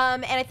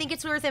 And I think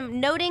it's worth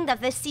noting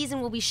that this season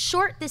will be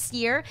short this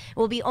year. It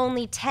will be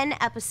only 10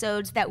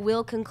 episodes that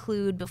will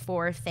conclude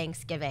before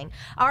Thanksgiving.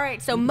 All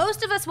right, so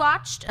most of us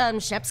watched.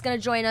 Schnepp's going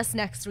to join us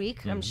next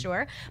week, I'm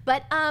sure.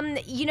 But,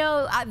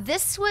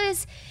 this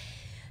was...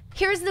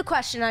 Here's the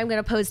question I'm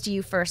going to pose to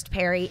you first,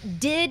 Perri.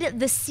 Did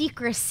the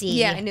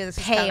secrecy I knew this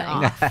was pay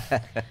coming.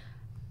 off?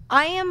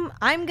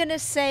 I'm gonna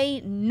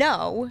say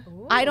no.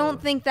 Ooh. I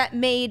don't think that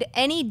made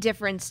any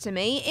difference to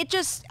me.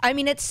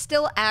 It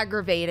still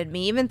aggravated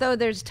me, even though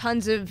there's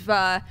tons of,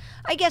 I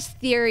guess,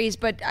 theories,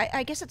 but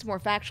I guess it's more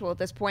factual at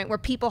this point, where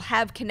people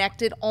have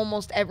connected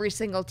almost every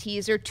single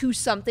teaser to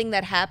something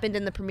that happened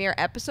in the premiere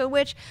episode,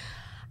 which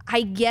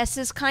I guess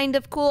is kind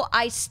of cool.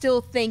 I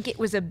still think it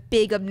was a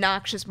big,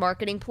 obnoxious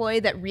marketing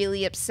ploy that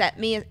really upset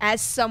me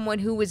as someone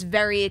who was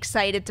very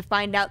excited to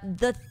find out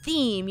the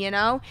theme, you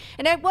know?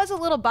 And I was a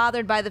little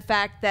bothered by the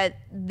fact that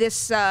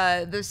this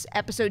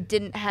episode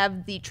didn't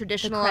have the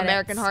traditional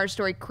American Horror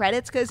Story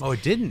credits. Oh,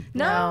 it didn't?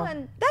 No,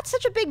 and that's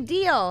such a big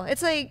deal.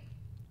 It's like,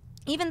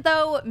 even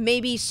though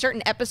maybe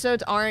certain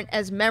episodes aren't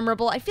as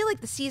memorable, I feel like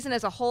the season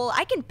as a whole,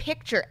 I can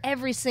picture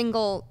every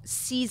single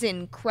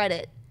season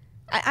credit.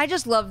 I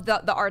just love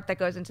the art that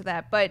goes into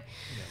that, but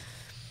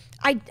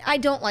I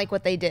don't like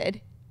what they did.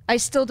 I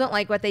still don't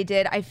like what they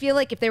did. I feel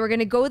like if they were going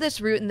to go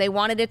this route and they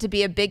wanted it to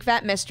be a big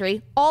fat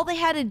mystery, all they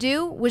had to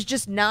do was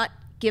just not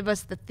give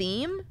us the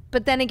theme.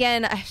 But then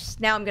again,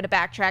 now I'm going to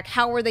backtrack.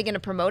 How were they going to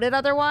promote it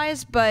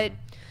otherwise? But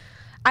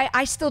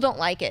I still don't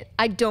like it.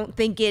 I don't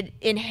think it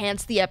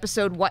enhanced the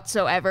episode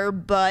whatsoever,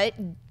 but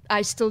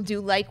I still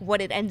do like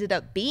what it ended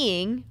up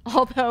being,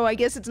 although I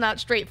guess it's not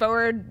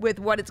straightforward with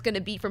what it's going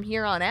to be from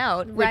here on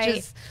out, which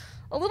is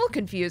a little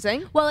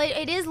confusing. Well,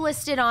 it is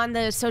listed on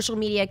the social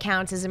media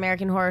accounts as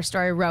American Horror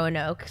Story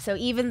Roanoke. So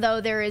even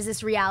though there is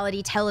this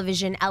reality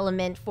television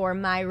element for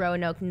My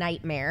Roanoke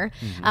Nightmare,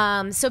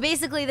 so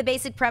basically the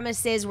basic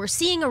premise is we're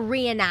seeing a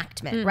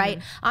reenactment,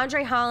 right?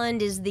 Andre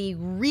Holland is the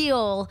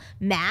real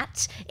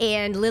Matt,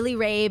 and Lily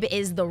Rabe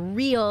is the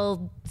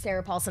real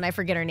Sarah Paulson. I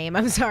forget her name.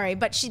 I'm sorry,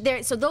 but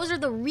so those are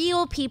the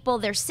real people.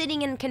 They're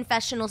sitting in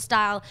confessional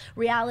style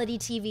reality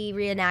TV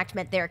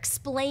reenactment. They're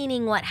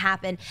explaining what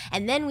happened,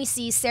 and then we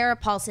see Sarah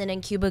Paulson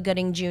and Cuba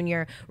Gooding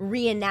Jr.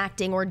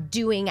 reenacting or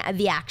doing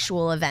the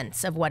actual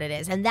events of what it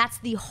is, and that's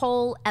the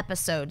whole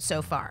episode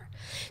so far.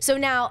 So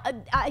now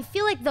I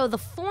feel like though the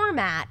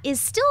format is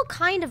still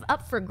kind of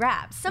up for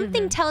grabs.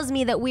 Something tells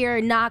me that we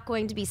are not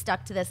going to be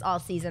stuck to this all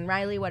season.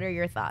 Reilly, what are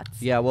your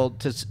thoughts? Yeah, well,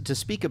 to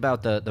speak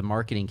about the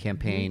marketing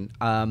campaign,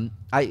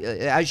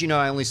 as you know,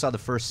 I only saw the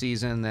first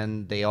season,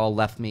 and they all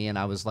left me, and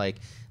I was like,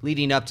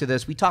 leading up to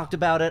this, we talked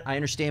about it. I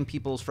understand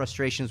people's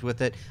frustrations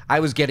with it. I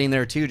was getting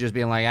there too, just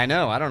being like, I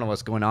don't know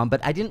what's going on,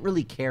 but I didn't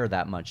really care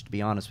that much, to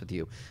be honest with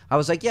you. I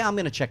was like, yeah, I'm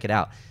going to check it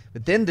out.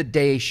 But then the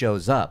day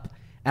shows up,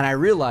 and I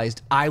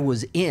realized I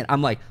was in.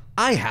 I'm like,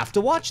 I have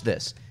to watch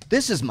this.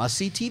 This is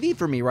must-see TV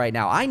for me right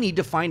now. I need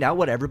to find out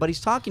what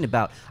everybody's talking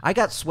about. I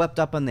got swept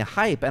up on the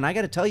hype, and I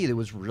got to tell you, it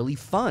was really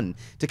fun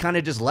to kind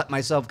of just let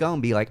myself go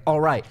and be like,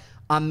 all right,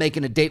 I'm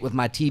making a date with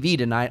my TV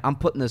tonight. I'm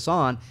putting this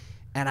on,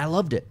 and I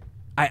loved it.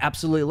 I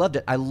absolutely loved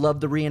it. I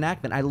loved the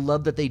reenactment. I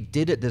love that they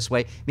did it this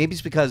way. Maybe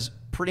it's because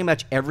pretty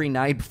much every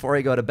night before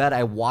I go to bed,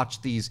 I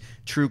watch these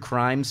true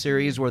crime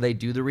series where they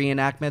do the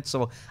reenactment.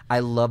 So I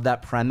love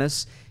that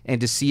premise.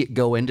 And to see it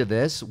go into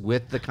this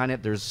with the kind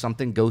of, there's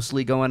something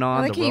ghostly going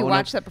on. I like how you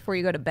watch that before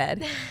you go to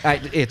bed.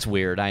 It's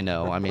weird, I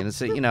know. I mean,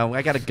 it's,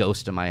 I got a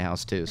ghost in my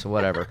house too, so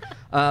whatever.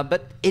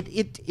 But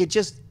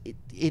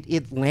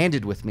it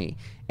landed with me,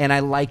 and I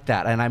like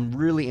that, and I'm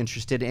really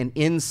interested. And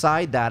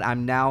inside that,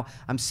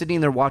 I'm sitting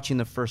there watching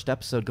the first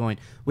episode going,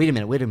 wait a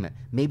minute.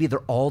 Maybe they're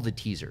all the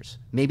teasers.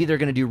 Maybe they're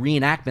going to do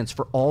reenactments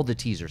for all the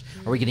teasers.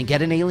 Are we going to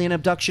get an alien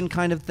abduction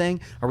kind of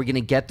thing? Are we going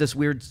to get this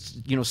weird,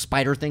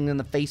 spider thing in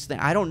the face thing?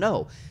 I don't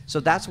know.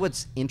 So that's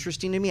what's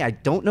interesting to me. I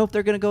don't know if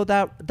they're going to go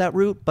that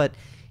route, but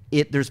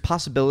there's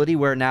possibility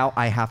where now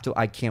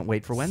I can't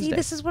wait for Wednesday. See,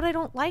 this is what I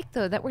don't like,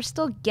 though, that we're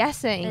still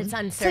guessing. It's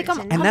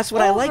uncertain. And that's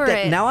what I like.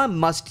 That now I'm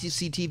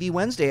must-see TV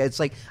Wednesday. It's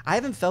like I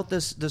haven't felt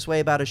this way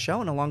about a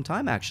show in a long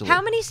time, actually.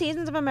 How many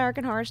seasons of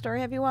American Horror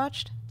Story have you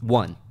watched?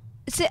 1.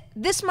 See,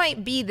 this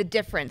might be the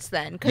difference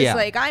then,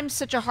 because I'm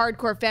such a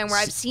hardcore fan where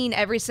I've seen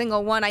every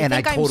single one. I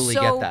totally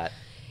get that.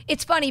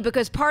 It's funny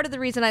because part of the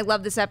reason I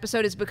love this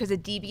episode is because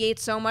it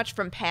deviates so much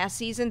from past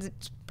seasons,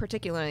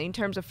 particularly in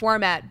terms of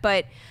format,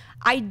 but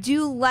I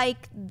do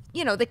like,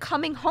 you know, the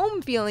coming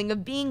home feeling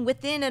of being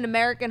within an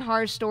American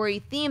Horror Story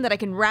theme that I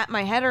can wrap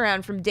my head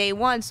around from day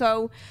one.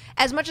 So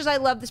as much as I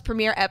love this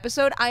premiere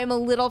episode, I am a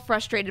little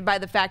frustrated by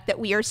the fact that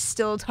we are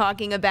still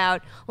talking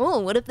about, oh,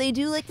 what if they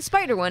do like the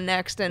spider one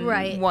next and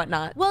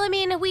whatnot. Well, I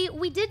mean,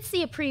 we did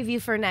see a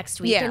preview for next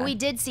week, and we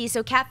did see,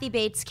 so Kathy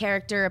Bates'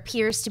 character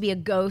appears to be a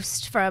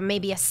ghost from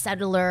maybe a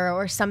settler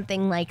or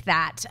something like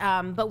that.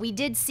 But we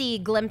did see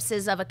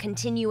glimpses of a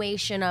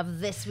continuation of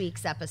this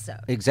week's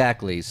episode.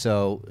 Exactly.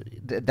 So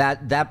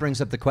that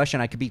brings up the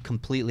question. I could be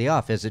completely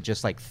off. Is it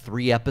just like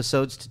 3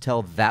 episodes to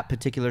tell that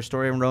particular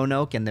story in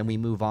Roanoke and then we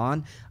move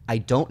on? I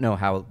don't know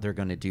how they're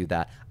going to do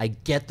that. I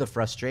get the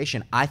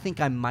frustration. I think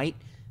I might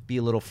be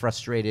a little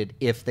frustrated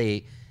if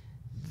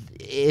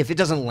it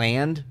doesn't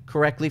land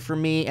correctly for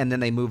me and then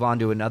they move on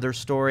to another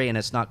story and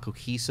it's not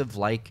cohesive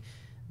like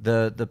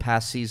the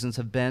past seasons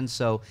have been.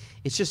 So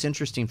it's just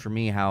interesting for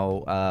me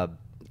how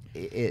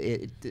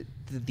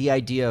the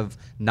idea of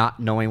not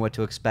knowing what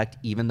to expect,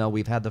 even though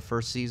we've had the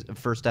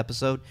first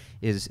episode,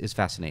 is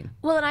fascinating.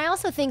 Well, and I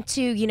also think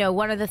too, you know,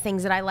 one of the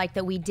things that I like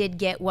that we did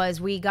get was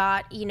we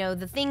got, you know,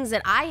 the things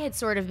that I had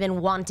sort of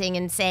been wanting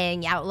and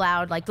saying out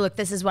loud, like, look,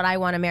 this is what I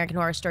want American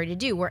Horror Story to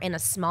do. We're in a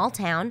small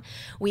town.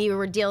 We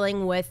were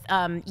dealing with,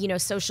 you know,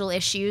 social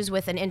issues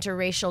with an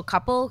interracial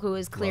couple who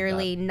is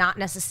clearly not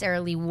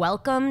necessarily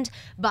welcomed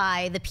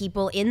by the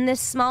people in this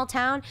small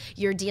town.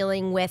 You're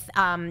dealing with,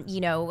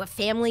 you know, a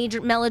family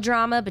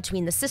melodrama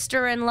between the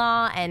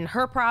sister-in-law and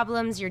her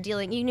problems. You're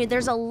dealing, you know,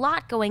 there's a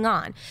lot going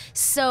on.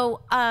 So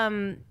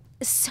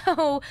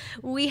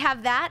we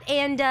have that,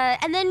 and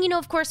then, you know,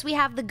 of course we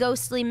have the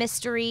ghostly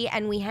mystery,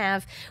 and we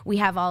have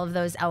all of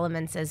those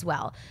elements as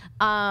well.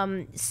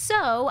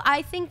 So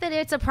I think that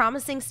it's a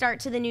promising start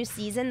to the new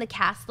season. The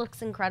cast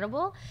looks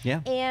incredible.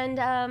 Yeah.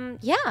 And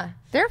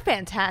they're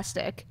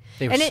fantastic.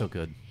 They were so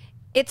good.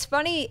 It's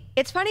funny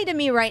to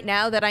me right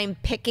now that I'm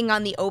picking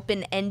on the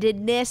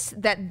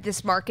open-endedness that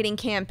this marketing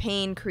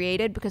campaign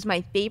created, because my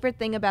favorite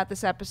thing about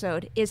this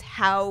episode is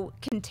how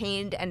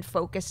contained and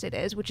focused it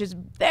is, which is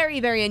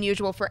very, very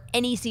unusual for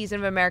any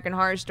season of American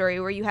Horror Story,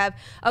 where you have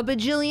a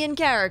bajillion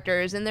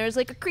characters and there's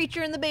like a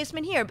creature in the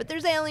basement here, but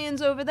there's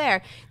aliens over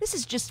there. This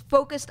is just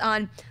focused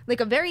on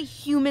like a very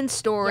human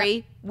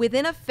story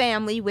within a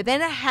family,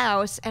 within a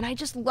house, and I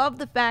just love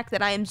the fact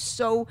that I'm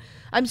so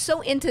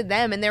into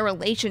them and their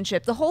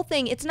relationship. The whole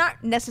thing, it's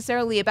not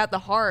necessarily about the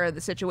horror of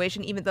the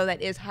situation, even though that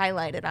is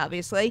highlighted,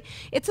 obviously.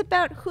 It's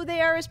about who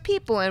they are as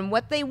people and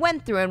what they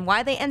went through and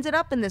why they ended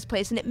up in this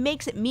place, and it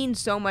makes it mean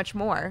so much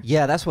more.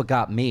 Yeah, that's what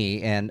got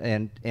me,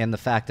 and the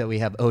fact that we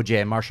have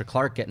OJ and Marcia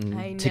Clarke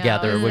getting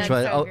together, which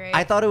was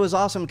I thought it was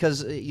awesome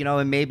because, you know,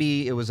 and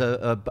maybe it was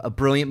a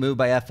brilliant move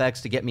by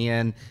FX to get me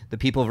in the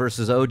People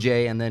versus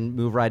OJ and then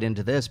move right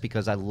into this,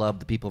 because I love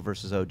the People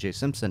versus OJ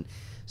Simpson.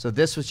 So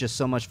this was just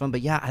so much fun.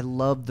 But yeah, I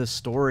love the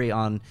story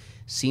on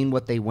seeing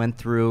what they went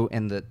through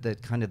and the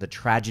kind of the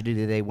tragedy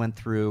that they went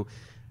through,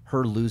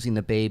 her losing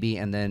the baby,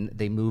 and then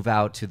they move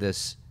out to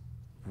this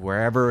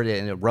wherever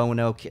in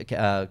Roanoke,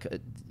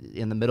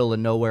 in the middle of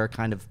nowhere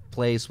kind of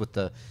place with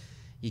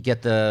you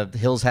get the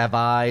hills have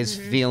eyes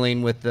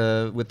feeling with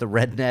the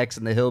rednecks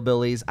and the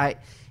hillbillies.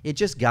 It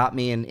just got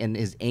me and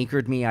has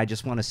anchored me. I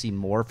just want to see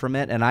more from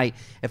it. And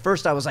at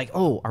first I was like,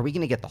 oh, are we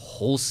going to get the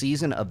whole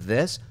season of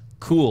this?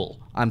 Cool.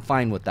 I'm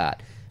fine with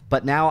that.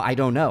 But now I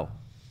don't know.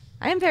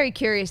 I am very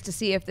curious to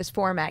see if this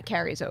format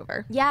carries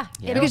over. Yeah.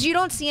 Because you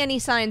don't see any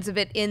signs of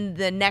it in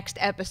the next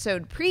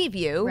episode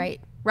preview.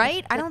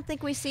 Right? I don't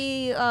think we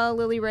see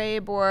Lily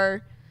Rabe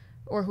or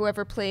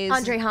whoever plays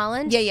Andre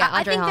Holland. Yeah,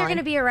 I think they're going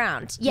to be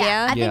around.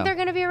 I think they're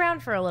going to be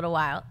around for a little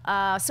while.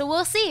 So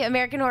we'll see.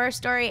 American Horror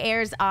Story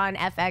airs on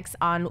FX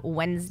on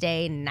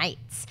Wednesday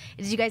nights.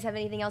 Did you guys have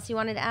anything else you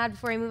wanted to add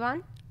before we move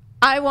on?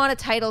 I want a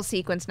title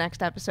sequence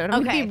next episode.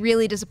 I'm going to be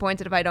really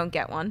disappointed if I don't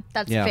get one.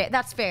 That's fair.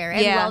 That's fair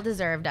and well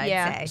deserved,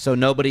 I'd say. So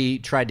nobody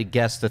tried to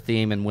guess the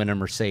theme and win a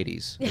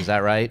Mercedes. Is that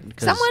right?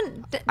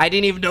 Someone. I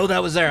didn't even know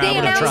that was there. They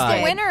announced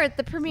the winner at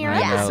the premiere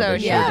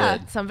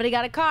episode. Somebody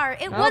got a car.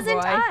 It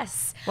wasn't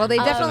us. Well, they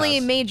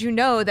definitely made you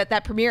know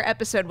that premiere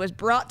episode was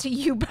brought to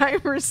you by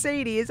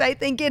Mercedes. I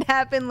think it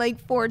happened like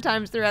 4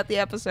 times throughout the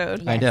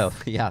episode. Yes. I know.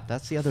 Yeah,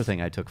 that's the other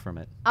thing I took from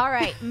it. All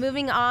right,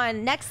 moving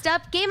on. Next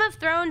up, Game of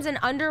Thrones and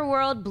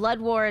Underworld Blood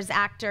Wars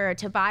actor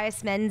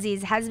Tobias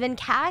Menzies has been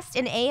cast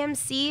in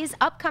AMC's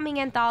upcoming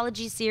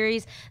anthology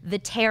series The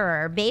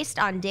Terror, based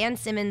on Dan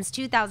Simmons'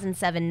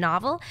 2007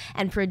 novel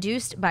and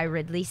produced by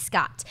Ridley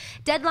Scott.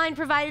 Deadline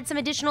provided some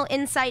additional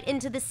insight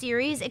into the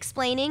series,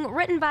 explaining,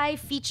 written by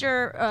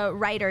feature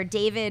writer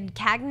David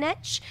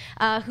Cagnech,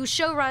 who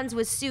showruns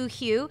with Sue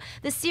Hugh,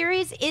 the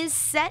series is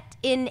set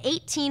in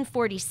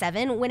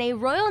 1847 when a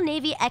Royal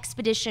Navy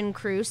expedition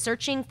crew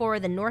searching for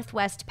the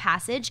Northwest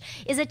Passage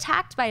is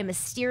attacked by a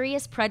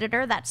mysterious predator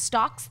predator that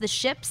stalks the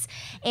ships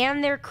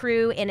and their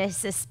crew in a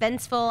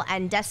suspenseful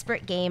and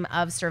desperate game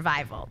of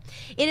survival.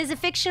 It is a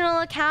fictional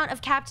account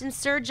of Captain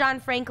Sir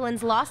John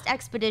Franklin's lost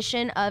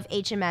expedition of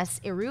HMS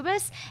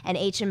Erebus and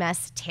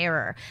HMS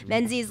Terror.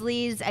 Menzies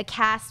leads the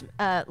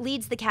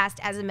cast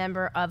as a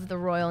member of the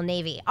Royal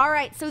Navy. All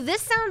right, so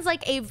this sounds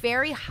like a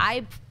very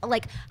high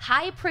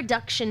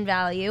production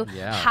value,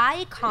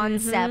 high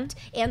concept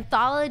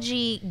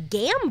anthology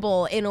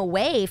gamble in a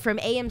way from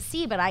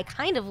AMC, but I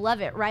kind of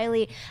love it.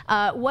 Reilly,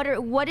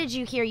 what did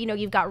you hear? You know,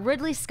 you've got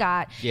Ridley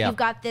Scott, you've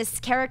got this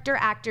character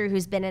actor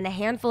who's been in a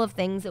handful of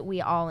things that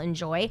we all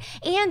enjoy,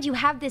 and you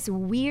have this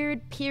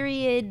weird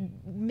period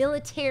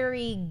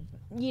military,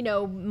 you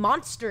know,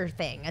 monster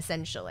thing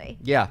essentially.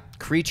 Yeah,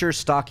 creature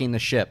stalking the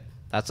ship.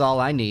 That's all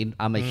I need.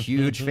 I'm a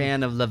huge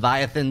fan of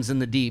Leviathans in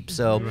the deep,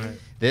 so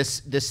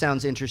this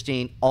sounds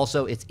interesting.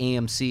 Also, it's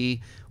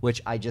AMC,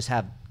 which I just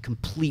have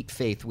complete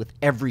faith with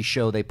every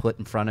show they put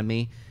in front of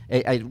me.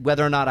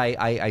 Whether or not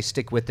I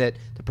stick with it,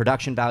 the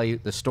production value,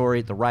 the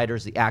story, the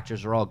writers, the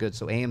actors are all good.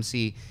 So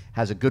AMC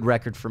has a good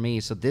record for me.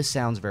 So this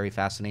sounds very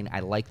fascinating.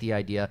 I like the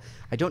idea.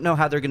 I don't know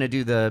how they're going to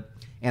do the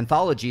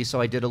anthology, so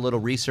I did a little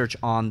research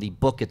on the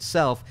book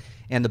itself.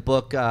 And the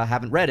book,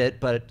 haven't read it,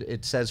 but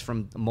it says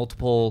from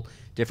multiple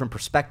different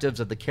perspectives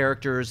of the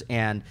characters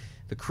and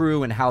the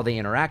crew and how they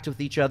interact with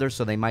each other.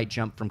 So they might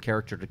jump from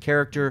character to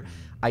character.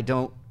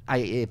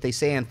 If they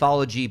say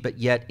anthology, but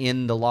yet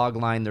in the log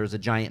line there's a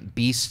giant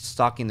beast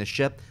stalking the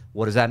ship,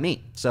 what does that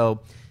mean? So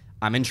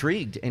I'm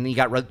intrigued. And you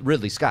got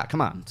Ridley Scott.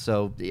 Come on.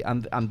 So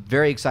I'm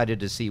very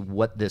excited to see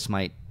what this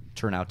might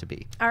turn out to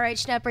be. All right,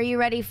 Schnepp, are you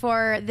ready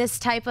for this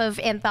type of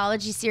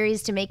anthology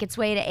series to make its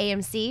way to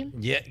AMC?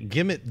 Yeah,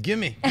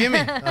 gimme.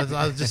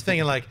 I was just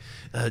thinking like,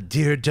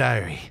 Dear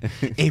Diary,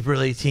 April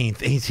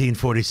 18th,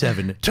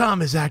 1847.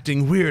 Tom is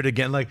acting weird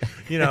again. Like,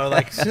 you know,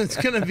 like it's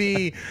gonna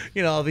be,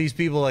 you know, these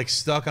people like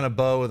stuck on a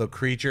boat with a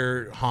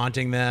creature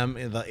haunting them.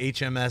 The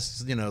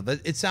HMS, you know,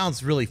 it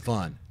sounds really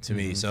fun to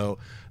me. So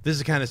this is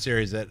the kind of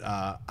series that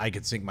I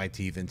could sink my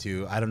teeth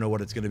into. I don't know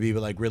what it's going to be,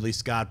 but like Ridley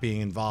Scott being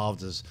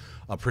involved as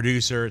a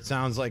producer, it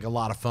sounds like a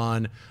lot of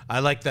fun. I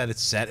like that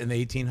it's set in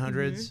the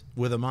 1800s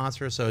with a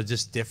monster, so it's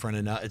just different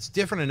enough. It's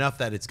different enough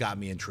that it's got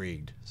me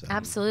intrigued. So.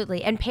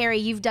 Absolutely. And Perri,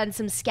 you've done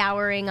some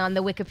scouring on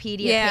the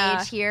Wikipedia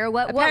page here.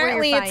 What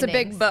Apparently were your it's a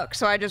big book,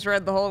 so I just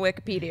read the whole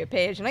Wikipedia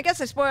page, and I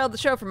guess I spoiled the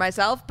show for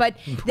myself. But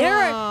there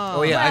are.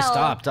 Oh yeah, I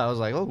stopped. I was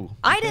like, oh.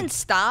 I didn't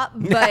stop,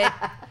 but.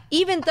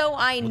 Even though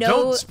I know...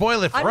 don't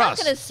spoil it for us. I'm not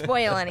going to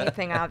spoil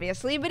anything,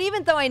 obviously, but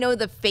even though I know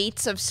the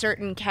fates of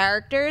certain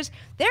characters,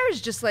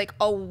 there's just like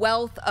a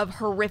wealth of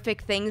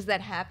horrific things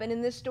that happen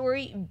in this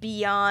story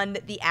beyond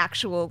the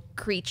actual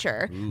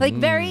creature. Like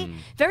very,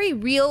 very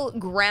real,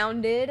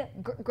 grounded,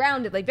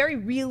 like very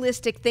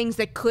realistic things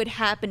that could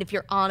happen if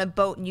you're on a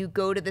boat and you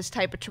go to this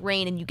type of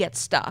terrain and you get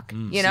stuck.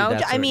 You know?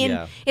 I mean,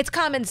 it's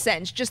common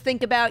sense. Just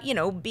think about, you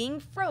know, being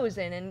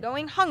frozen and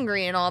going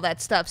hungry and all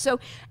that stuff. So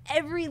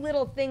every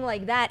little thing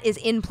like that is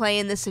in play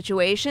in this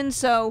situation.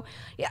 So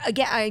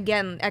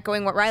again,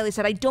 echoing what Reilly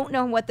said, I don't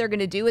know what they're going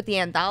to do with the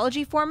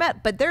anthology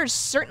format, but there's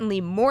certainly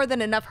more than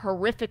enough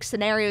horrific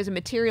scenarios and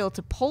material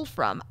to pull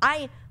from.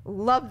 I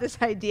love this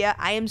idea.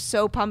 I am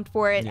so pumped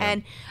for it.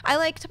 And I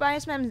like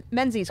Tobias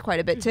Menzies quite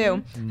a bit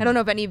too. I don't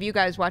know if any of you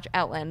guys watch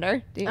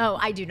Outlander. Oh,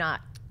 I do not.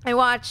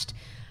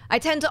 I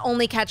tend to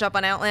only catch up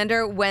on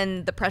Outlander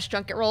when the press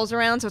junket rolls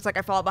around, so it's like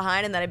I fall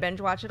behind and then I binge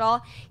watch it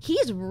all.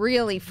 He's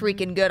really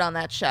freaking good on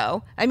that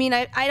show. I mean,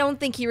 I don't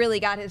think he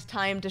really got his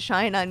time to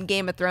shine on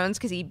Game of Thrones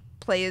because he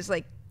plays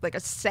like a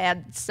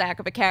sad sack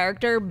of a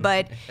character,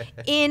 but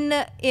in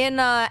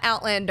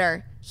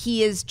Outlander,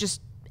 he is just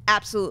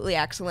absolutely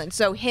excellent.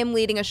 So him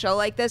leading a show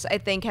like this, I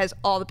think, has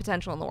all the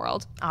potential in the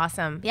world.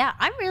 Awesome. Yeah,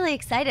 I'm really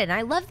excited. And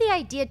I love the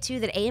idea, too,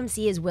 that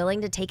AMC is willing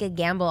to take a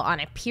gamble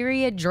on a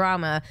period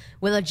drama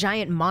with a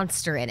giant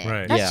monster in it.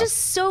 Right. That's just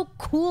so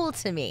cool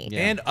to me.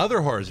 Yeah. And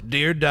other horrors.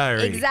 Dear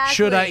Diary. Exactly.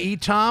 Should I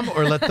eat Tom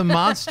or let the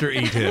monster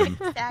eat him?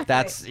 Exactly.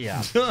 That's,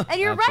 And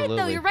you're right,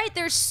 though. You're right.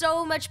 There's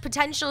so much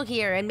potential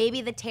here. And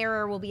maybe the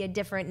terror will be a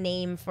different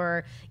name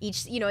for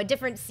each, you know, a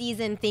different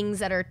season, things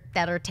that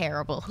are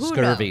terrible. Who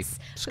knows?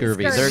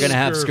 Scurvy. They're going to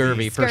have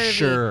scurvy for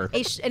sure.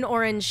 An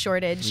orange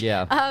shortage.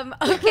 Yeah.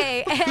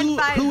 Okay. And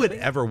who would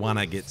ever want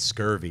to get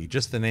scurvy?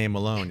 Just the name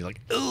alone. You're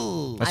like,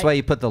 ooh. That's why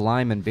you put the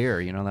lime in beer.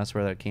 You know, that's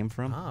where that came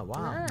from. Oh,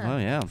 wow. Oh,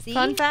 yeah. See?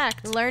 Fun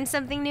fact. Learn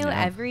something new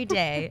every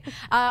day.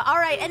 All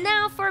right, and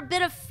now for a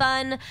bit of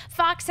fun.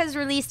 Fox has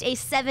released a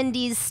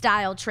 70s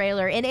style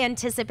trailer in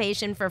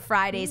anticipation for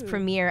Friday's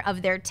premiere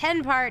of their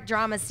 10-part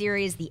drama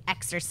series, The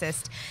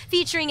Exorcist.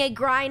 Featuring a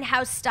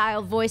grindhouse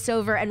style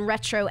voiceover and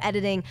retro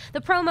editing,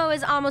 the promo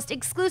is almost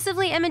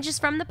exclusively images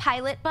from the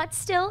pilot, but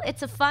still,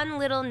 it's a fun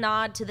little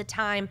nod to the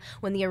time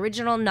when the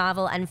original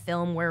novel and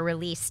film were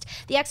released.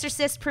 The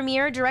Exorcist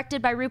premiere,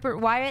 directed by by Rupert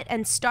Wyatt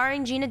and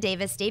starring Gina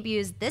Davis,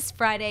 debuts this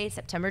Friday,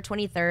 September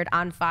 23rd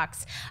on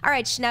Fox. All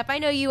right, Schnepp, I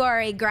know you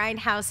are a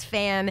Grindhouse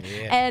fan,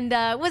 and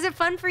was it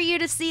fun for you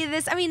to see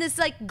this? I mean, this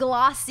like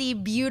glossy,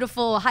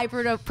 beautiful,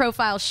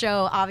 hyper-profile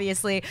show,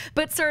 obviously,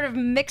 but sort of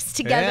mixed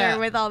together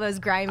with all those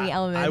grimy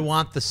elements. I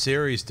want the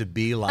series to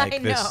be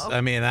like this.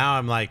 I mean, now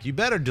I'm like, you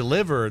better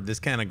deliver this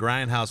kind of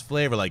Grindhouse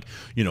flavor. Like,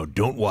 you know,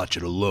 don't watch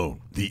it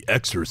alone. The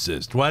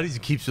Exorcist. Why does he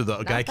keeps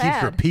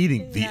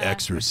repeating The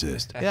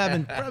Exorcist?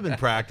 Yeah, I've been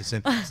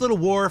practicing. This little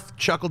Worf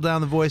chuckled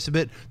down the voice a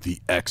bit. The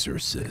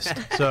Exorcist.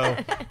 So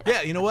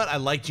yeah, you know what? I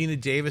like Gina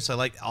Davis. I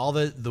like all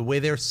the way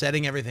they're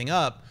setting everything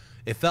up.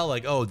 It felt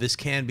like, oh, this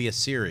can be a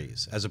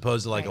series as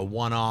opposed to like a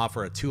one-off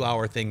or a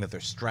 2-hour thing that they're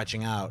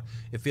stretching out.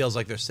 It feels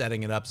like they're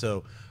setting it up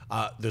so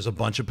there's a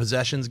bunch of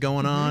possessions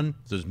going on.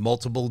 There's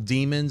multiple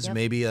demons.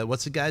 Maybe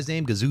what's the guy's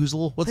name?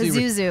 Gazoozle? What's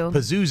Pazuzu.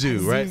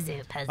 Pazuzu,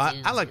 right?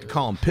 I like to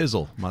call him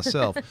Pizzle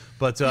myself,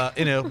 but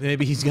you know,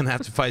 maybe he's gonna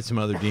have to fight some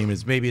other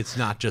demons. Maybe it's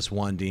not just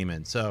one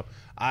demon. So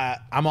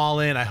I'm all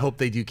in. I hope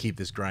they do keep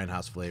this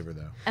Grindhouse flavor,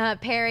 though.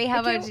 Perri,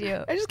 how about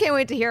you? I just can't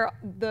wait to hear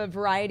the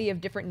variety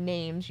of different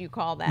names you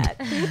call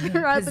that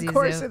throughout the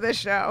course of the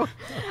show.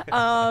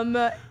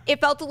 It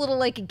felt a little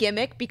like a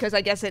gimmick because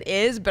I guess it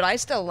is, but I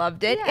still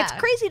loved it. Yeah. It's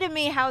crazy to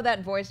me how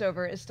that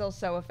voiceover is still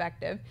so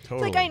effective.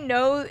 Totally. It's like I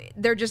know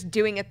they're just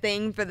doing a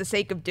thing for the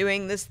sake of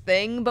doing this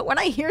thing, but when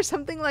I hear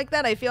something like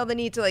that, I feel the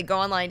need to like go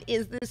online.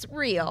 Is this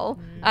real?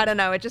 I don't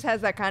know. It just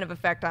has that kind of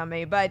effect on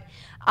me. But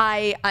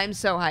I'm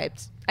so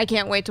hyped. I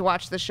can't wait to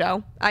watch the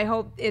show. I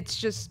hope it's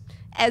just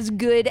as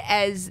good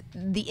as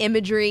the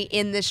imagery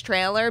in this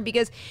trailer,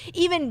 because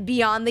even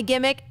beyond the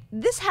gimmick,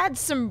 this had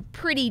some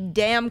pretty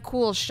damn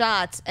cool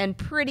shots and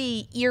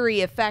pretty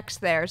eerie effects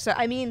there. So,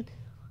 I mean,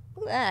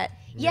 look at that.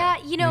 Yeah,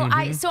 you know,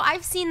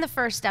 I've seen the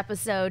first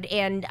episode,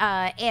 and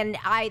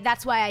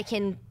that's why I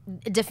can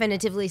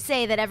definitively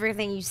say that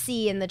everything you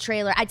see in the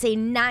trailer, I'd say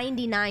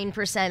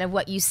 99% of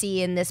what you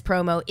see in this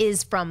promo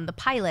is from the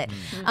pilot.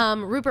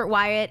 Rupert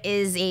Wyatt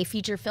is a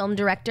feature film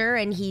director,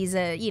 and he's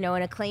an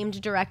acclaimed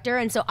director,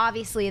 and so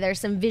obviously there's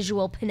some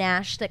visual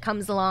panache that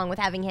comes along with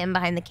having him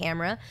behind the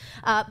camera.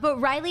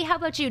 But Reilly, how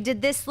about you?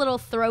 Did this little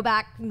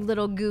throwback,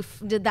 little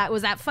goof,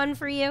 was that fun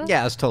for you? Yeah,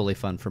 it was totally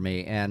fun for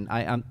me, and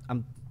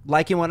I'm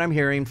liking what I'm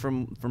hearing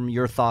from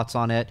your thoughts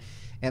on it.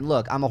 And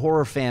look, I'm a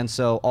horror fan,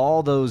 so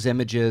all those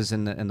images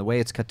and the way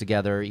it's cut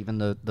together, even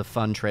the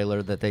fun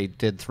trailer that they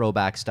did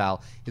throwback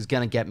style, is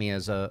going to get me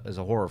as a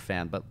horror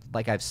fan. But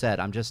like I've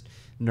said, I'm just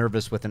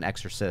nervous with an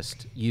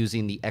Exorcist,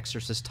 using the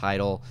Exorcist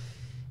title,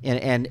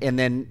 and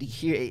then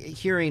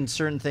hearing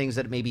certain things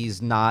that maybe is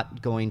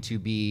not going to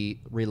be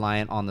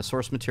reliant on the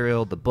source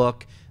material, the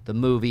book, the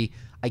movie.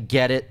 I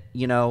get it,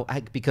 you know,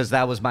 because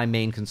that was my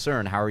main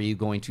concern. How are you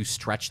going to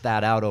stretch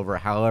that out over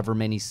however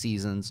many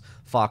seasons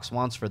Fox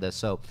wants for this?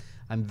 So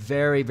I'm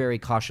very, very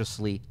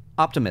cautiously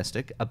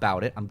optimistic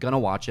about it. I'm going to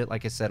watch it.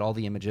 Like I said, all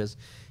the images,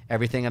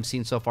 everything I've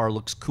seen so far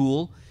looks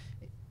cool.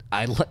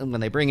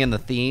 When they bring in the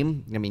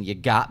theme, I mean, you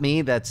got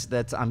me.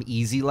 I'm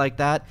easy like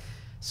that.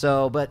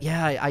 So, but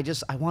yeah,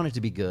 I want it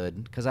to be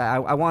good, because I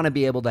want to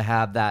be able to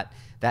have that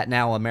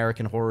now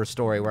American Horror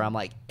Story where I'm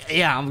like,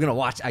 yeah, I'm gonna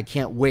watch. I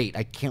can't wait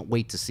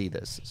to see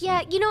this. So.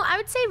 Yeah, you know, I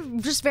would say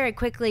just very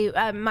quickly,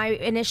 my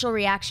initial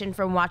reaction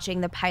from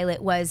watching the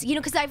pilot was, you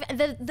know, because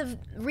the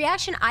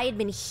reaction I had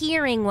been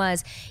hearing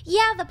was,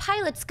 yeah, the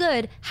pilot's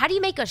good. How do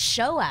you make a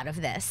show out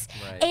of this?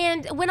 Right.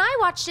 And when I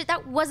watched it,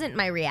 that wasn't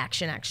my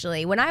reaction,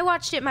 actually. When I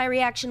watched it, my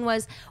reaction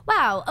was,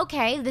 wow,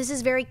 okay, this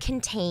is very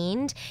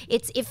contained.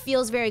 It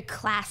feels very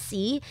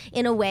classy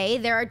in a way.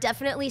 There are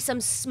definitely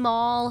some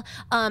small,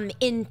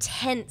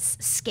 intense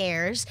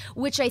scares,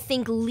 which I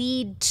think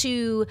lead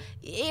to,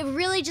 it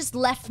really just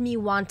left me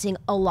wanting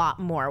a lot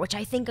more, which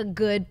I think a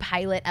good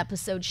pilot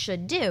episode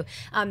should do.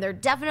 There are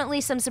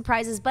definitely some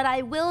surprises, but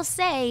I will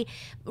say,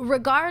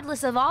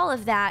 regardless of all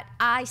of that,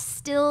 I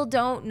still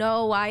don't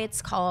know why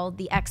it's called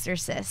The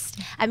Exorcist.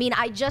 I mean,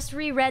 I just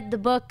reread the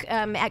book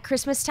at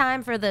Christmas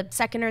time for the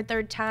second or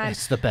third time.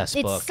 It's the best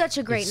book. It's such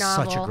a great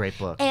novel. Such a great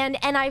book. And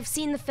I've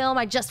seen the film.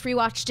 I just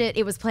rewatched it.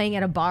 It was playing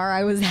at a bar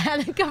I was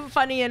at,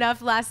 funny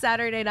enough, last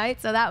Saturday night.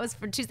 So that was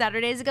for 2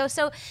 Saturdays ago.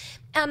 So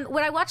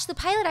when I watched the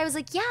pilot, I was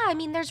like, yeah, I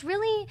mean, there's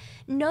really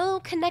no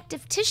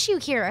connective tissue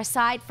here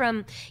aside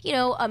from, you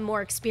know, a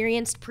more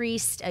experienced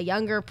priest, a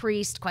younger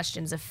priest,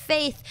 questions of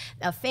faith,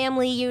 a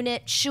family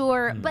unit,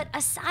 sure. But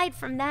aside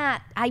from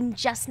that, I'm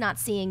just not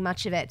seeing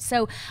much of it.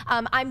 So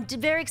I'm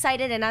very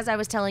excited. And as I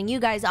was telling you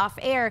guys off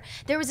air,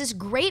 there was this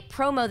great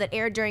promo that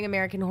aired during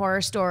American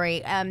Horror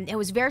Story. It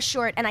was very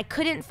short, and I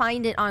couldn't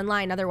find it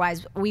online.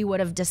 Otherwise, we would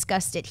have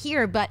discussed it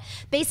here. But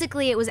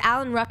basically, it was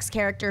Alan Ruck's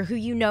character, who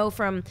you know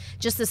from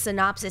just the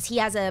synopsis. He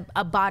has a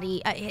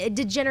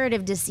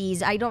degenerative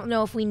disease. I don't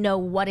know if we know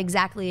what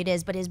exactly it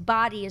is, but his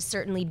body is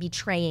certainly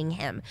betraying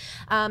him.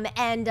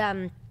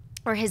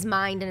 or his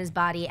mind and his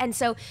body. And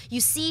so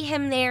you see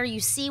him there, you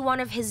see one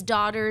of his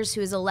daughters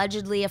who is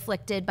allegedly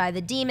afflicted by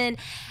the demon,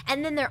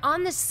 and then they're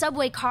on this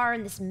subway car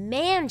and this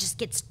man just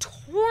gets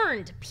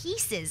torn to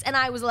pieces. And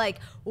I was like,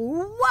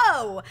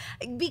 whoa!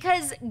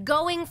 Because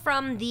going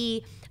from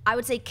the, I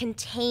would say,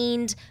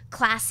 contained,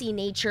 classy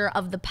nature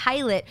of the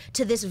pilot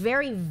to this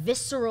very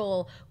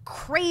visceral,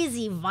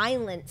 crazy,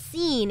 violent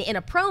scene in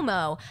a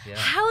promo,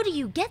 how do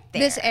you get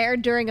there? This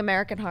aired during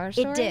American Horror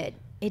Story? It did.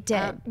 It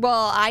did.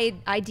 Well, I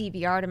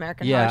DVR'd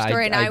American Horror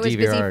Story, and I was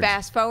busy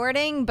fast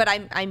forwarding, but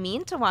I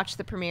mean to watch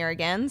the premiere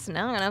again, so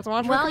now I'm gonna have to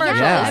watch more commercials.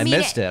 Yeah, I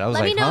missed it. I was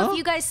let like, me know if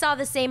you guys saw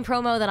the same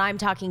promo that I'm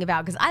talking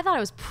about, because I thought it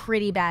was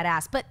pretty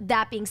badass. But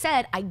that being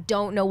said, I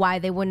don't know why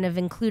they wouldn't have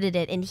included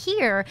it in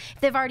here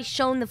if they've already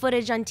shown the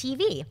footage on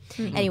TV.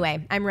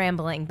 Anyway, I'm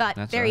rambling,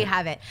 but there you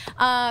have it.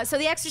 So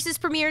The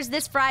Exorcist premieres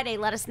this Friday.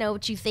 Let us know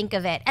what you think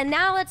of it. And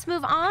now let's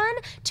move on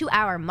to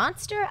our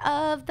Monster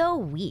of the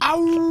Week.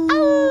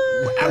 Ow!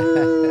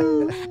 Ow!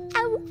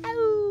 Ow,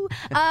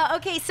 ow.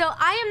 Okay, so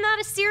I Am Not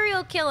a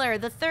Serial Killer,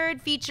 the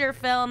third feature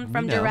film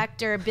from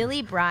director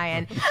Billy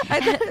Bryan.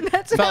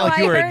 That's felt like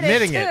you were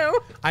admitting it.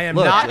 I am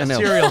not a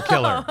serial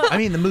killer. I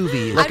mean, the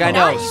movie. Look, I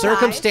know.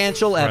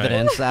 Circumstantial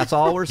evidence. That's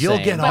all we're saying.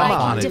 You'll get But off I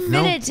on can it.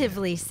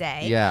 definitively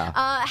say.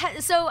 Yeah.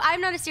 So I'm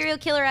Not a Serial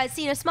Killer has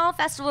seen a small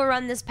festival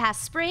run this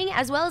past spring,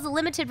 as well as a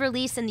limited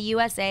release in the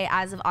USA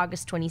as of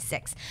August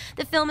 26th.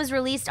 The film is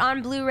released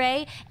on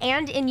Blu-ray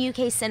and in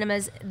UK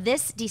cinemas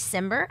this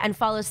December and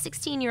follows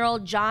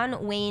 16-year-old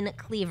John Wayne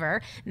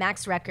Cleaver,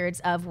 Max Records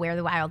of Where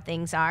the Wild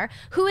Things Are,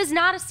 who is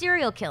not a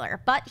serial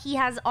killer, but he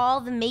has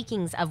all the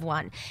makings of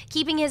one.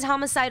 Keeping his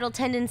homicidal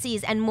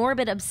tendencies and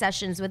morbid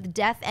obsessions with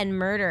death and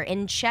murder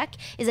in check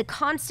is a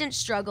constant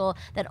struggle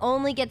that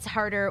only gets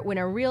harder when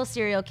a real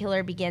serial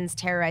killer begins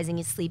terrorizing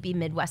his sleepy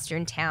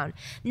Midwestern town.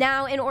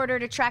 Now, in order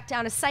to track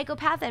down a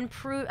psychopath and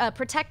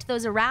protect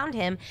those around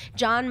him,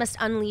 John must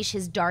unleash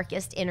his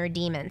darkest inner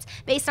demons.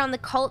 Based on the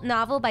cult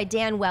novel by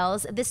Dan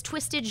Wells, this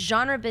twisted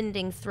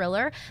genre-bending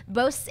thriller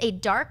boasts a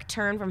dark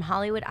turn from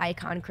Hollywood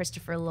icon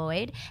Christopher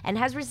Lloyd and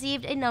has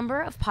received a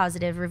number of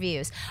positive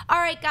reviews. All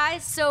right,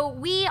 guys, so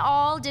we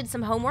all did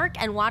some homework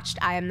and watched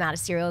I Am Not a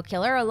Serial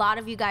Killer. A lot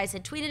of you guys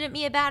had tweeted at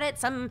me about it.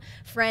 Some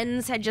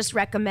friends had just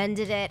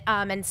recommended it,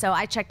 and so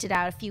I checked it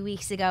out a few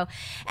weeks ago.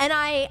 And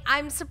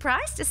I'm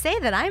surprised to say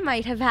that I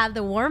might have had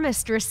the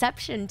warmest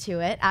reception to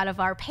it out of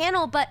our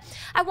panel, but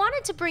I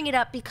wanted to bring it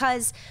up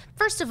because,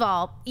 first of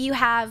all, you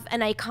have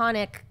an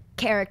iconic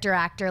character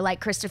actor like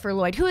Christopher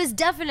Lloyd, who has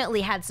definitely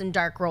had some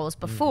dark roles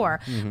before,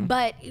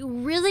 but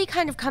really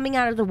kind of coming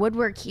out of the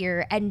woodwork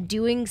here and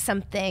doing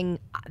something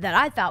that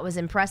I thought was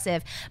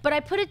impressive. But I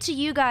put it to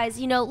you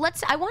guys, you know,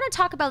 I want to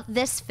talk about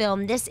this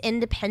film, this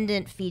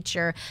independent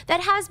feature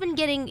that has been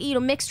getting, you know,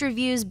 mixed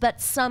reviews,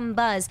 but some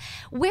buzz.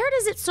 Where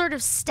does it sort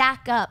of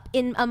stack up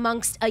in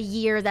amongst a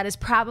year that is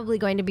probably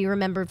going to be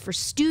remembered for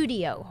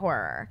studio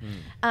horror?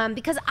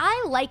 Because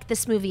I like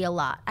this movie a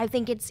lot. I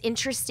think it's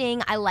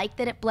interesting. I like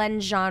that it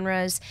blends genres.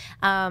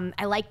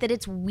 I like that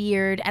it's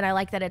weird, and I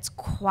like that it's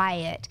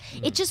quiet.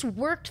 It just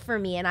worked for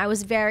me, and I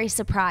was very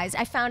surprised.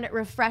 I found it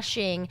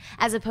refreshing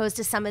as opposed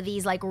to some of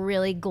these like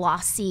really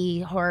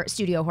glossy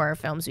studio horror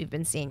films we've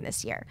been seeing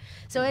this year.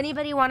 So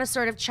anybody want to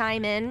sort of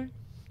chime in?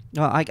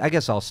 I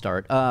guess I'll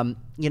start.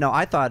 You know,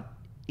 I thought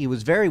it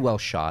was very well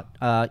shot.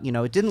 You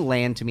know, it didn't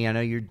land to me. I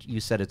know you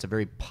said it's a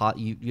very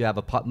you have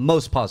a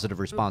most positive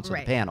response on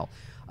the panel.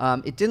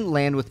 It didn't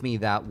land with me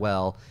that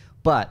well,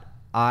 but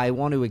I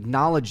want to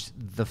acknowledge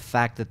the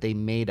fact that they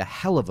made a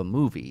hell of a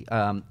movie.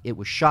 It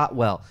was shot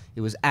well.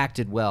 It was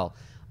acted well.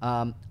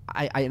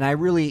 I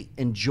really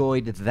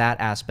enjoyed that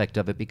aspect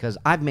of it because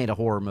I've made a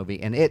horror movie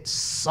and it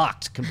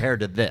sucked compared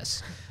to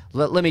this.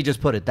 Let me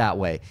just put it that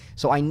way.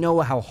 So I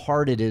know how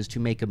hard it is to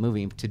make a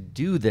movie. To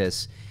do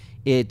this,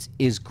 it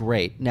is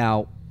great.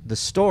 Now, the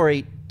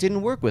story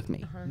didn't work with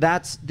me.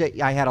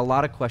 I had a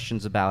lot of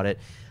questions about it.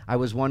 I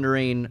was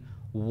wondering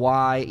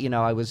why, you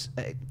know,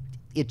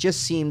 it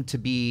just seemed to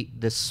be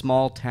this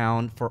small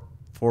town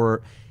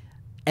for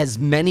as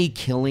many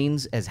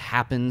killings as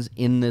happens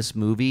in this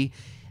movie.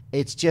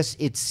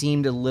 It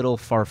seemed a little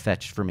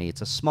far-fetched for me.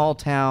 It's a small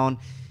town.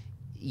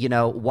 You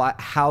know,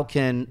 how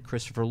can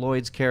Christopher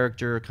Lloyd's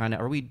character kind of,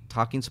 are we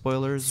talking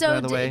spoilers, by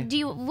the way?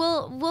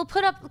 We'll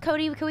put up,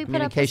 Cody, can we put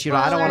up in case you know,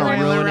 I don't want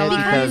to ruin it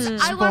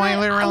because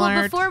spoiler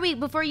alert.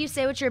 Before you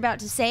say what you're about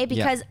to say,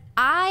 because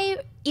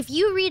if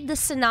you read the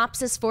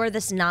synopsis for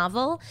this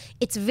novel,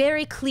 it's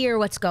very clear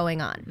what's going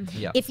on.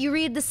 If you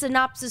read the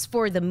synopsis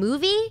for the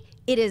movie,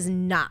 it is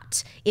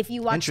not. If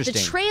you watch the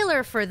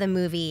trailer for the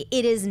movie,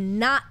 it is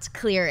not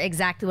clear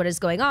exactly what is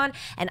going on.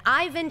 And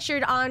I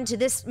ventured onto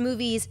this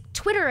movie's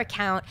Twitter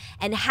account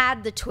and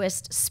had the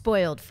twist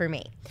spoiled for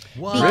me.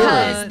 What?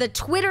 Because the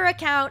Twitter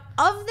account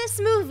of this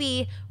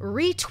movie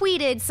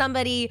retweeted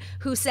somebody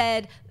who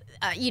said,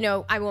 you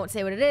know, I won't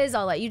say what it is,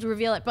 I'll let you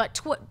reveal it, but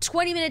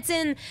 20 minutes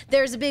in,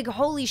 there's a big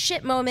holy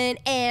shit moment,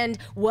 and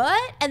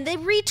what? And they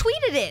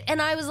retweeted it.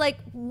 And I was like,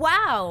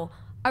 wow,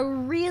 I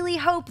really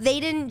hope they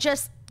didn't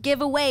just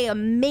give away a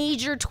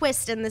major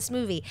twist in this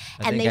movie,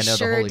 and they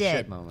sure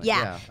did.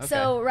 Yeah. Okay.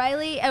 So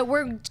Reilly,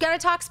 we're gonna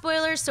talk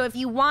spoilers. So if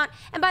you want,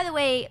 and by the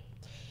way,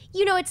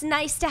 you know, it's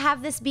nice to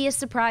have this be a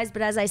surprise,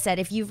 but as I said,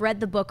 if you've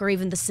read the book or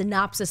even the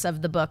synopsis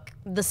of the book,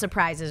 the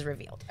surprise is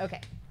revealed. Okay.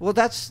 Well,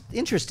 that's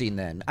interesting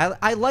then.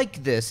 I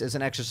like this as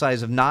an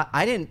exercise of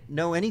I didn't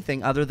know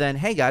anything other than,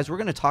 hey guys, we're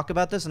going to talk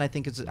about this, and I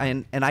think it's,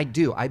 and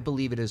I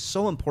believe it is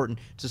so important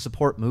to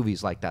support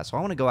movies like that. So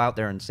I want to go out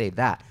there and say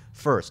that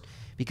first,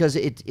 because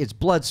it's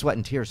blood, sweat,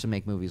 and tears to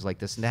make movies like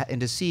this, and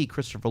to see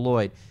Christopher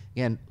Lloyd,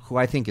 again, who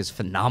I think is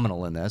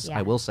phenomenal in this,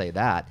 I will say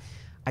that.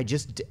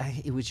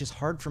 It was just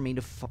hard for me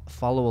to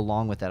follow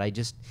along with that.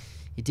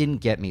 It didn't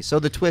get me. So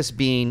the twist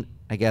being,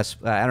 I guess,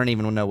 I don't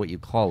even know what you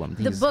call him.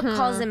 The book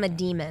calls him a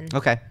demon.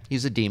 Okay,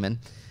 he's a demon.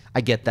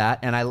 I get that,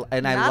 and I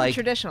like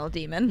non-traditional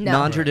demon. No.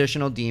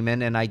 Non-traditional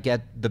demon, and I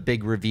get the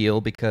big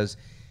reveal, because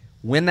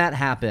when that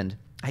happened,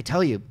 I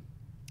tell you,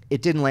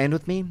 it didn't land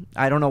with me.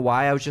 I don't know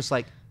why. I was just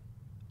like,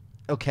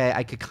 okay,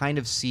 I could kind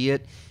of see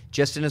it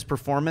just in his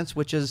performance,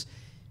 which is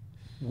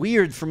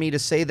weird for me to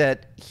say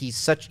that he's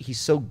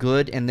so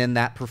good, and then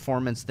that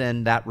performance,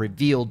 then that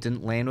reveal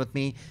didn't land with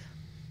me.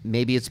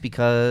 Maybe it's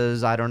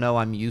because, I don't know,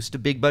 I'm used to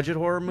big budget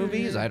horror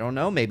movies. I don't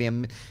know. Maybe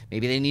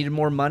they needed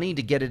more money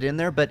to get it in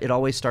there, but it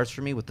always starts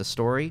for me with the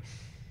story.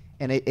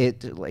 And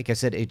it like I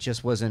said, it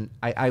just wasn't,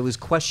 I was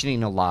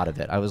questioning a lot of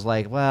it. I was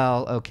like,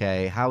 well,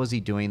 okay, how is he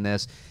doing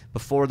this?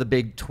 Before the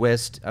big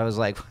twist, I was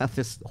like, well,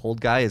 this old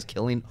guy is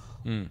killing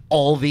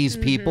all these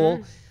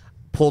people.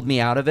 Pulled me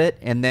out of it,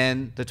 and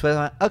then the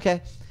twist,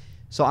 okay,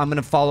 so I'm going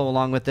to follow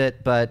along with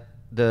it. But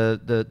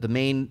the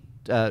main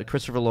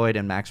Christopher Lloyd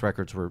and Max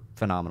Records were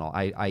phenomenal.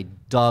 I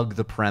dug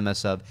the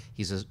premise of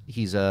he's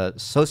a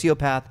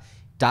sociopath,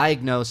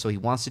 diagnosed, so he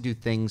wants to do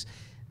things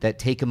that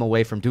take him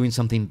away from doing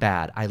something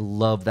bad. I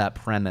love that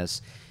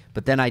premise,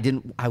 but then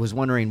I was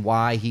wondering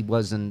why he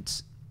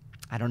wasn't,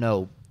 I don't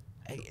know.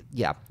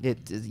 Yeah,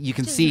 you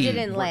can see it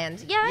didn't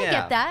land. Yeah, I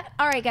get that.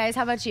 All right, guys,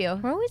 how about you?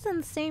 We're always on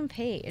the same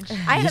page.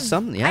 I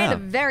had a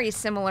very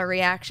similar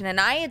reaction, and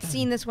I had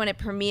seen this when it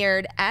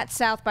premiered at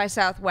South by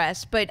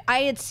Southwest, but I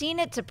had seen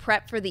it to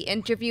prep for the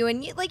interview,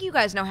 and like you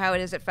guys know how it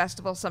is at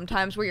festivals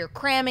sometimes, where you're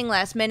cramming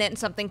last minute and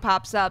something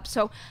pops up.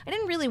 So I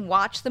didn't really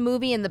watch the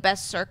movie in the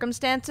best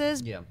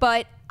circumstances,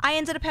 but I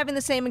ended up having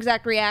the same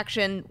exact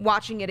reaction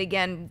watching it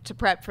again to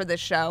prep for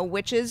this show,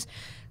 which is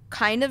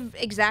kind of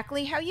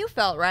exactly how you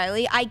felt,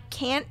 Reilly. I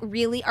can't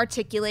really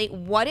articulate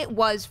what it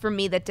was for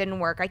me that didn't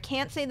work. I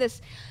can't say this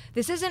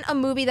isn't a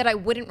movie that I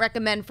wouldn't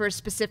recommend for a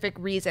specific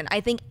reason. I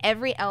think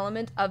every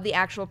element of the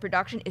actual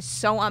production is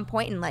so on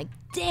point, and like,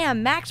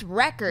 damn, Max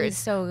Records. He's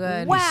so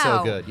good. Wow. He's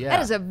so good, yeah.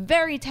 That is a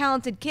very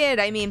talented kid.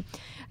 I mean,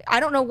 I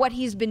don't know what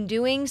he's been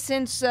doing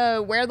since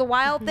Where the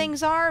Wild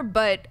Things Are,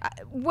 but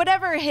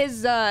whatever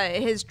his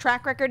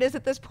track record is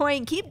at this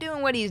point, keep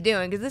doing what he's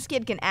doing, because this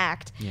kid can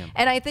act. Yeah.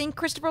 And I think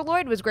Christopher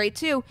Lloyd was great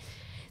too.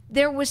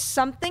 There was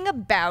something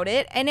about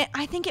it, and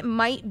I think it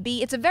might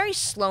be, it's a very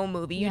slow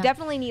movie. You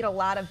definitely need a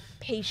lot of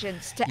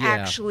patience to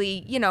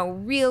actually, you know,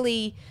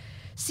 really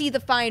see the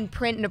fine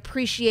print and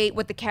appreciate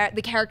what the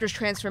character's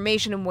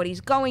transformation and what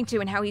he's going to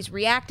and how he's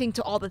reacting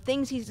to all the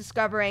things he's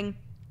discovering.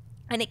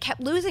 And it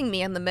kept losing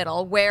me in the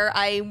middle, where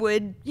I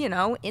would, you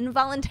know,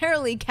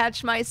 involuntarily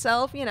catch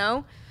myself, you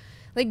know,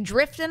 like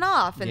drifting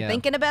off and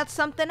thinking about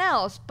something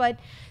else. But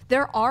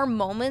there are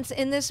moments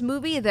in this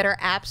movie that are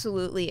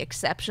absolutely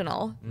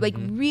exceptional, like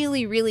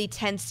really, really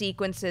tense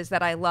sequences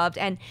that I loved.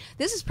 And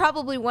this is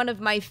probably one of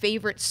my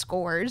favorite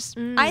scores.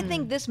 I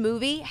think this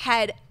movie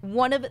had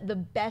one of the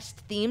best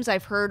themes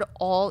I've heard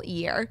all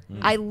year.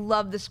 I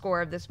love the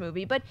score of this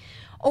movie, but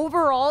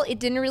overall, it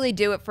didn't really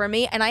do it for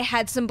me, and I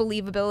had some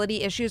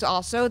believability issues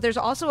also. There's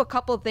also a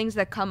couple of things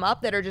that come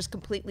up that are just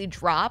completely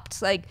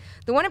dropped. Like,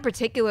 the one in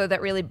particular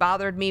that really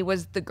bothered me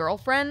was the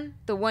girlfriend,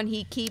 the one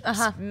he keeps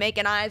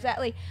making eyes at.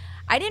 Like,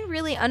 I didn't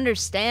really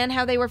understand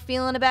how they were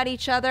feeling about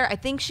each other. I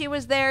think she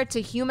was there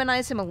to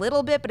humanize him a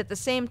little bit, but at the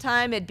same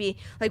time, it'd be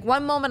like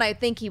one moment I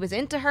think he was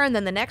into her, and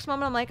then the next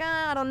moment I'm like,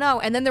 I don't know.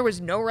 And then there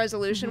was no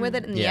resolution with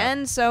it in the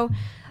end, so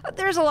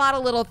there's a lot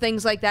of little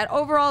things like that.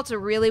 Overall, it's a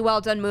really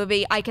well-done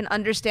movie. I can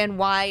understand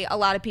why a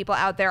lot of people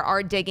out there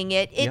are digging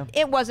it.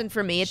 It wasn't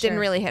for me. It didn't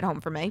really hit home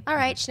for me. All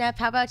right, Schnepp,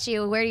 how about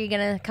you? Where are you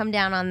going to come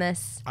down on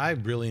this? I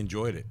really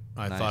enjoyed it.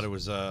 I thought it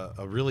was a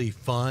really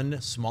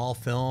fun, small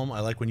film. I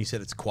like when you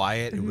said it's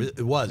quiet.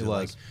 It was.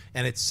 Like,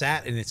 and it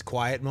sat in its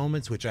quiet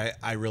moments, which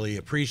I really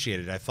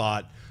appreciated. I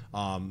thought,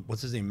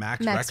 what's his name?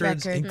 Max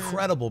Records.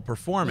 Incredible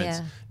performance.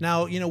 Yeah.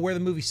 Now, you know, where the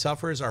movie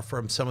suffers are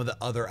from some of the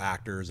other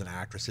actors and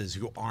actresses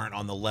who aren't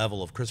on the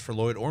level of Christopher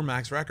Lloyd or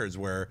Max Records,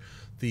 where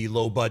the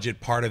low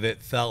budget part of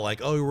it felt like,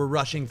 oh, we're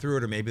rushing through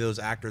it, or maybe those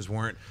actors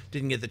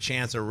didn't get the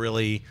chance to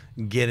really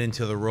get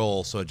into the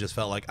role. So it just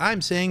felt like,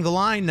 I'm saying the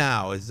line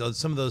now.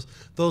 Some of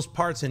those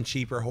parts in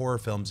cheaper horror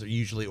films are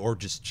usually, or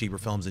just cheaper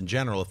films in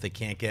general, if they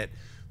can't get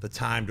the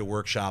time to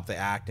workshop the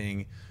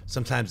acting.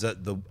 Sometimes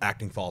the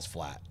acting falls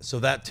flat. So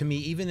that, to me,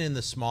 even in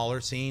the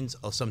smaller scenes,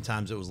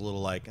 sometimes it was a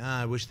little like,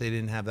 I wish they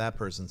didn't have that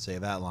person say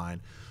that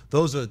line.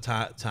 Those are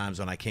the times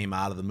when I came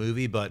out of the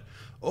movie. But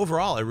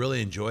overall, I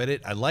really enjoyed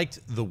it. I liked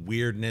the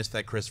weirdness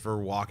that Christopher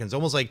Walken's,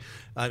 almost like,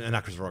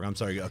 not Christopher Walken, I'm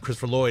sorry,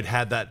 Christopher Lloyd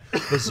had that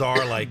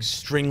bizarre like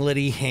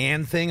stringlety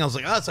hand thing. I was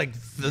like, oh, it's like,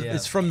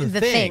 it's from the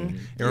thing.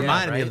 It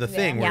reminded me of the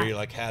thing where you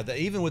like had that,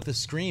 even with the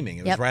screaming,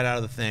 it was right out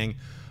of the thing.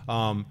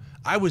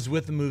 I was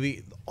with the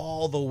movie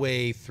all the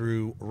way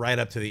through, right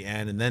up to the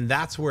end, and then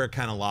that's where it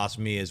kind of lost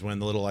me, is when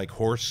the little like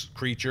horse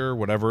creature,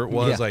 whatever it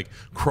was, like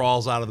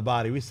crawls out of the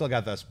body. We still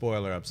got that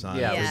spoiler up, son.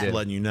 Yeah, just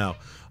letting you know.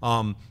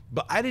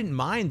 But I didn't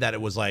mind that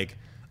it was like,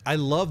 I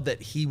love that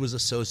he was a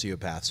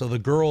sociopath. So the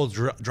girl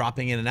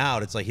dropping in and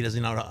out, it's like he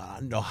doesn't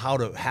know how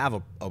to have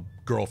a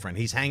girlfriend.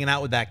 He's hanging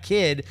out with that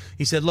kid.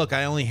 He said, look,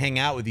 I only hang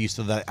out with you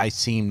so that I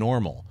seem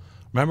normal.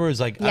 Remember, it was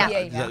like,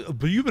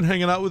 but you've been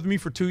hanging out with me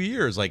for 2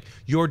 years. Like,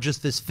 you're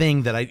just this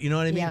thing that you know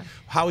what I mean? Yeah.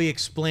 How he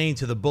explained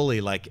to the bully,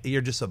 like,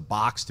 you're just a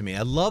box to me.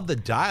 I love the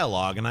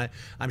dialogue, and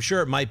I'm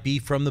sure it might be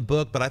from the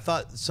book, but I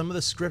thought some of the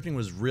scripting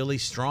was really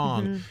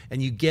strong,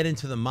 and you get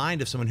into the mind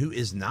of someone who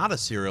is not a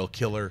serial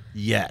killer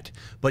yet,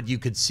 but you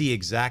could see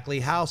exactly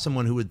how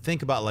someone who would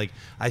think about, like,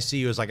 I see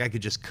you as like, I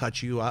could just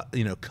cut you up,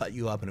 and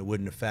it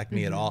wouldn't affect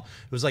me at all.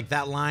 It was like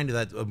that line to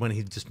that when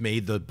he just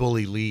made the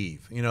bully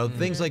leave,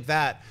 things like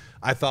that.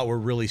 I thought were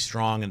really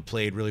strong and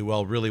played really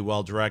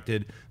well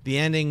directed. The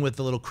ending with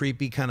the little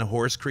creepy kind of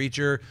horse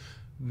creature,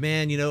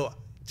 man, to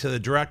the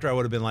director, I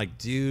would have been like,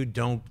 dude,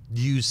 don't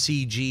use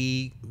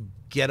CG,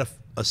 get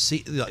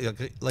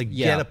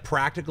get a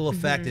practical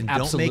effect and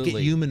don't make it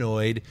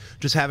humanoid.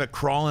 Just have it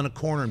crawl in a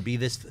corner and be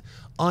this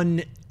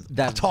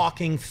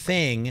talking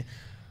thing.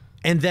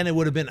 And then it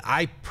would have been,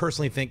 I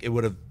personally think it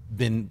would have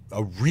been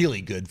a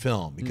really good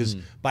film, because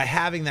by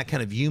having that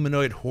kind of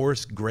humanoid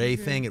horse gray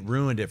thing, it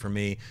ruined it for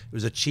me. It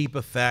was a cheap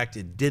effect.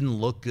 It didn't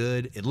look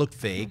good. It looked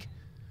fake.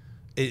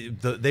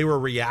 They were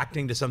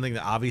reacting to something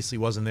that obviously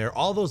wasn't there.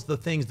 All the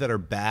things that are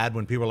bad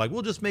when people are like,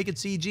 we'll just make it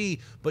CG,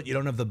 but you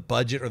don't have the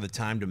budget or the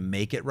time to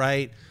make it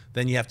right,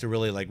 then you have to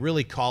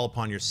really call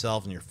upon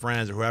yourself and your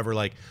friends or whoever,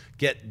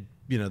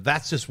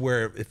 that's just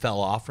where it fell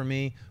off for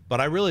me. But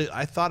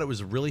I thought it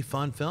was a really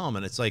fun film,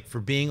 and it's like, for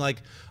being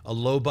like a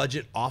low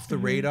budget, off the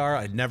radar,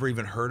 I'd never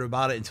even heard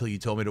about it until you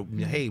told me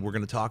to, hey, we're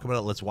going to talk about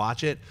it, let's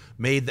watch it.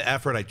 Made the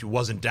effort. I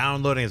wasn't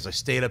downloading as I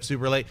stayed up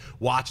super late,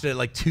 watched it at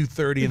like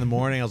 2:30 in the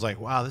morning. I was like,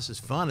 wow, this is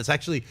fun. It's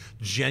actually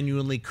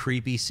genuinely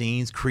creepy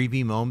scenes,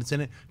 creepy moments in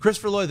it.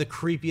 Christopher Lloyd, the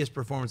creepiest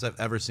performance I've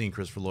ever seen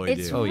Christopher Lloyd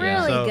do. It's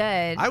really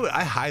good.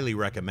 I highly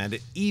recommend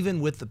it, even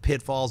with the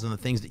pitfalls and the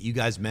things that you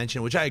guys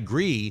mentioned, which I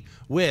agree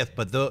with,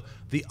 but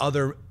the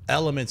other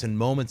elements and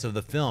moments of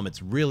the film,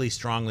 it's really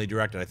strongly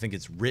directed. I think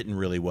it's written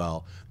really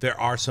well. There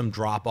are some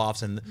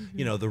drop-offs, and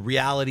the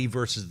reality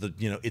versus the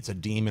it's a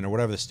demon or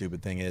whatever the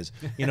stupid thing is.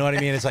 You know what I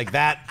mean? It's like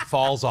that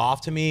falls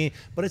off to me,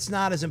 but it's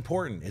not as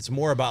important. It's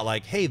more about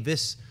like, hey,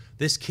 this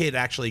kid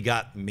actually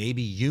got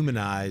maybe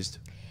humanized.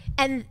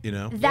 And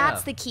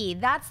that's the key.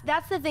 That's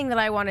the thing that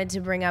I wanted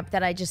to bring up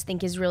that I just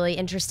think is really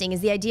interesting,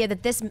 is the idea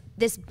that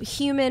this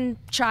human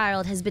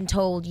child has been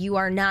told, you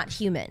are not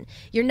human.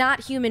 You're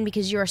not human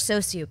because you're a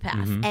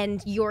sociopath,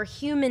 and your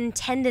human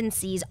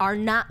tendencies are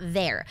not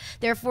there.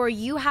 Therefore,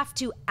 you have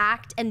to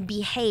act and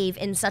behave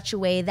in such a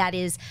way that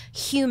is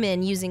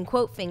human, using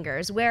quote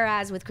fingers.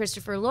 Whereas with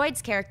Christopher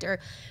Lloyd's character,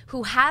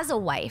 who has a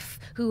wife,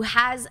 who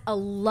has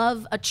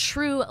a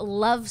true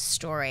love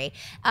story,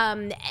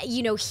 he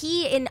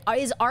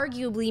is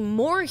arguably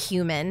more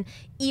human,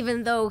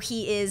 even though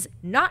he is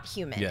not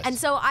human. Yes. And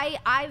so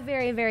I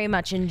very, very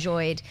much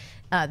enjoyed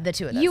the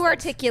two of those. You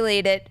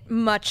articulate it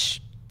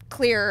much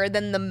clearer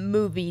than the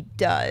movie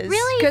does.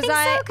 Really?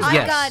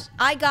 Because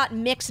I got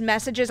mixed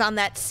messages on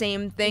that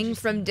same thing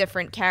from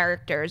different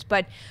characters.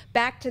 But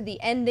back to the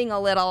ending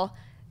a little.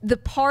 The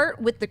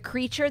part with the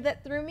creature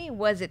that threw me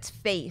was its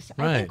face.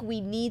 Right. I think we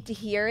need to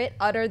hear it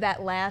utter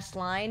that last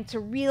line to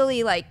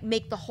really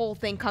make the whole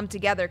thing come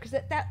together, because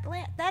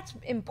that's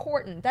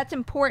important. That's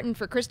important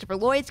for Christopher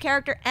Lloyd's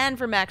character and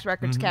for Max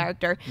Record's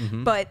character.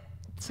 But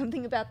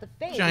something about the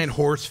face, giant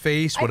horse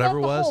face, whatever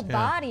it was. The whole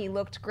body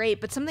looked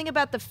great, but something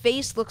about the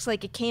face looks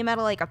like it came out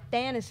of a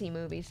fantasy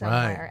movie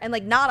somewhere, and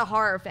not a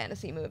horror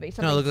fantasy movie.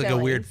 No, it looked like a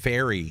weird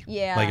fairy.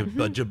 Yeah, like a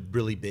bunch of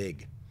really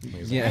big.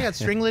 Yeah, I got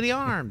stringlety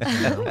arms.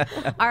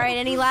 All right,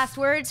 any last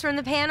words from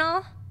the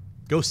panel?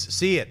 Go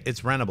see it.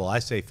 It's rentable. I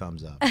say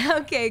thumbs up.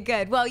 Okay,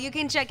 good. Well, you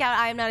can check out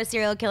I Am Not a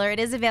Serial Killer. It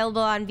is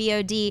available on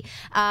VOD,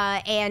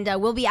 and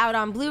will be out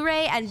on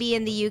Blu-ray and be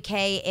in the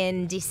UK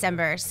in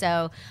December.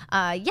 So,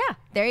 yeah,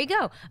 there you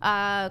go.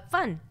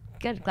 Fun.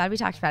 Good. Glad we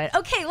talked about it.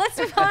 Okay, let's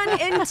move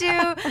on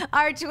into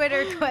our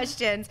Twitter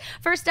questions.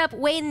 First up,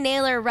 Wayne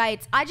Naylor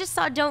writes, I just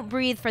saw Don't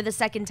Breathe for the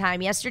second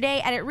time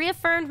yesterday, and it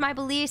reaffirmed my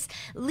belief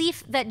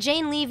that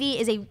Jane Levy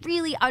is a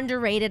really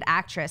underrated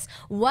actress.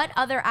 What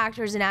other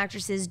actors and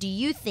actresses do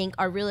you think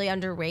are really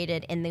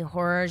underrated in the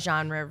horror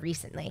genre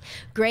recently?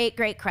 Great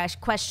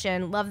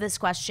question. Love this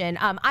question.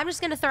 I'm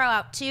just going to throw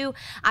out two.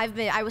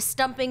 I was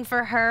stumping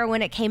for her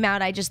when it came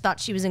out. I just thought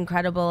she was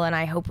incredible, and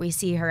I hope we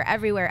see her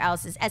everywhere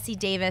else. Is Essie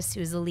Davis,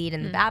 who's the lead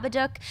in The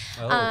Babadook.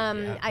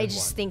 I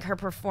just think her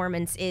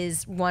performance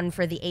is one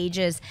for the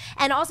ages.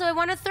 And also, I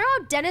want to throw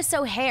out Dennis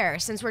O'Hare,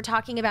 since we're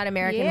talking about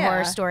American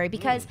Horror Story,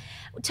 because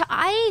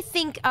I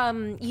think,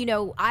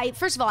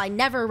 first of all, I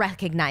never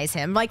recognize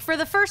him. Like, for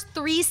the first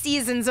 3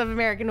 seasons of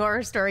American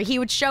Horror Story, he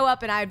would show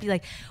up and I would be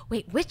like,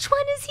 wait, which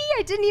one is he?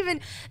 I didn't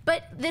even.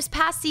 But this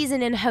past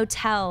season in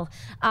Hotel,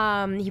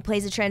 he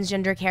plays a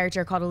transgender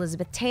character called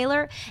Elizabeth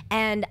Taylor.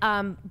 And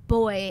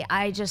boy,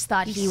 I just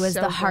thought he was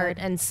so the heart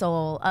and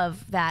soul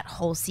of that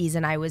whole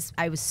season. I was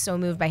so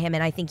moved by him,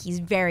 and I think he's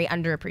very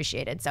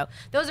underappreciated. So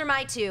those are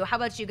my two. How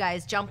about you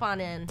guys? Jump on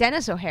in.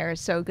 Dennis O'Hare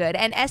is so good.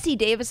 And Essie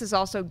Davis is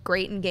also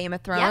great in Game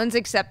of Thrones,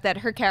 except that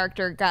her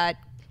character got,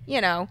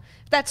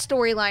 that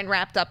storyline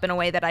wrapped up in a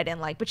way that I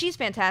didn't like. But she's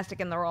fantastic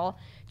in the role.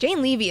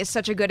 Jane Levy is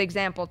such a good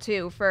example,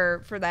 too,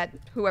 for that,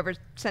 whoever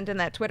sent in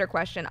that Twitter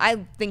question.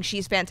 I think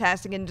she's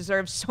fantastic and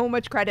deserves so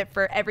much credit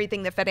for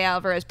everything that Fede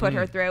Alvarez put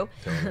her through.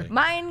 Totally.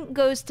 Mine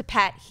goes to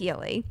Pat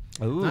Healy.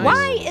 Ooh,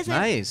 why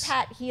isn't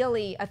Pat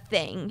Healy a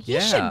thing? He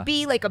should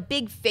be like a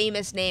big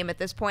famous name at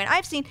this point.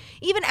 I've seen,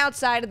 even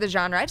outside of the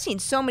genre, I've seen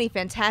so many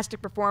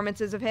fantastic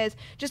performances of his.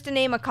 Just to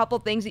name a couple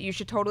things that you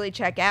should totally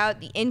check out: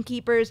 The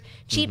Innkeepers,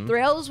 Cheap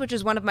Thrills, which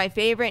is one of my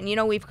favorite.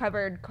 And we've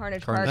covered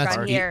Carnage Park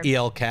on here.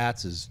 E.L.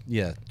 Katz is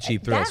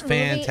Cheap Thrills,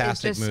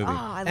 fantastic movie. Oh,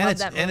 I love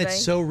that movie. And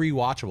it's so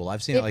rewatchable.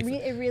 I've seen it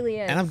it really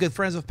is. And I'm good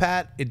friends with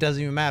Pat. It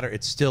doesn't even matter.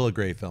 It's still a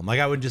great film. Like,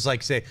 I wouldn't just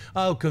say,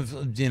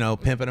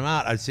 pimping him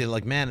out. I'd say,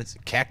 like, man, it's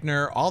Keckner.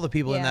 All the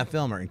people in that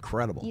film are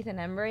incredible. Ethan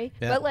Embry.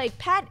 Yeah. But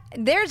Pat,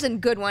 there's a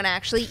good one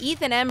actually,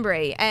 Ethan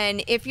Embry.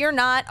 And if you're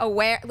not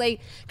aware,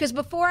 because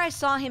before I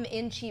saw him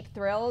in Cheap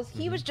Thrills,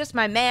 he was just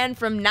my man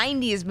from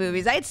 90s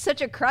movies. I had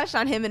such a crush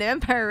on him in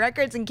Empire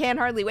Records and Can't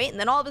Hardly Wait. And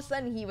then all of a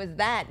sudden he was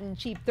that in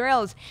Cheap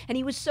Thrills. And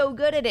he was so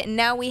good at it. And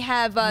now we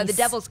have The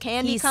Devil's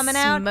Candy coming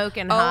out.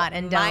 Smoking hot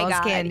in Devil's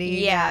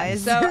Candy. Yeah.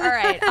 So, all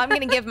right. I'm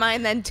going to give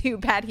mine then to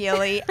Pat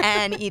Healy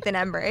and Ethan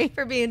Embry.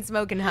 For being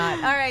smoking hot.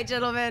 All right,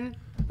 gentlemen.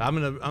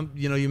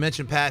 You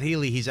mentioned Pat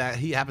Healy.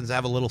 He happens to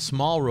have a little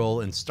small role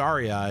in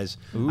Starry Eyes.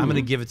 Ooh. I'm going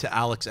to give it to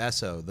Alex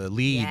Esso, the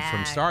lead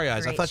from Starry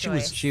Eyes. I thought she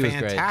was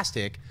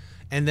fantastic.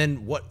 And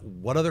then what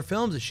other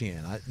films is she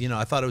in?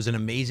 I thought it was an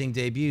amazing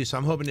debut, so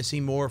I'm hoping to see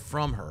more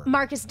from her.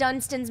 Marcus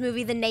Dunstan's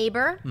movie The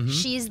Neighbor.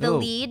 She's the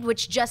lead,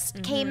 which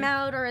just came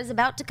out or is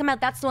about to come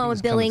out. That's the one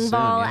with Bill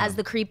Engvall as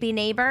the creepy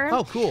neighbor.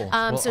 Oh, cool.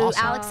 So awesome.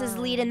 Alex is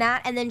lead in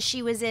that, and then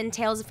she was in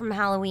Tales of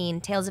Halloween.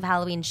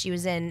 She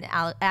was in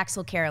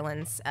Axel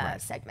Carolyn's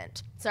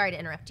segment. Sorry to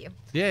interrupt you.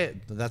 Yeah,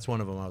 that's one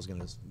of them I was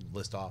going to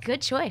list off.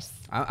 Good choice.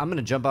 I'm going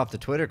to jump off the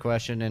Twitter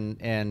question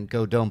and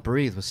go Don't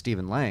Breathe with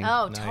Stephen Lang.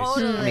 Oh, nice.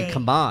 Totally. I mean,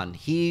 come on.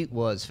 He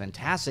was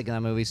fantastic in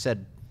that movie. He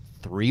said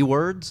 3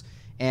 words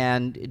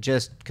and it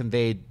just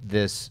conveyed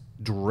this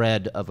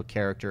dread of a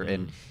character.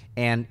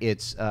 And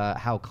it's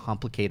how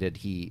complicated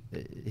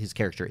his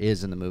character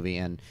is in the movie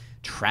and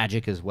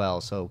tragic as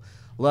well. So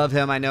love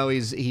him. I know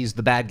he's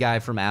the bad guy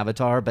from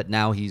Avatar, but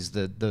now he's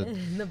the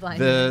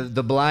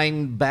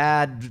blind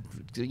bad,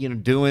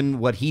 doing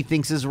what he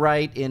thinks is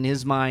right in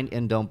his mind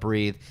in Don't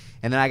Breathe.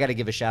 And then I got to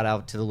give a shout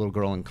out to the little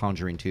girl in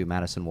Conjuring 2,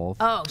 Madison Wolfe.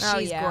 Oh,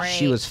 she's great.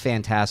 She was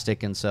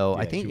fantastic, and so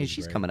I think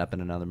she's coming up in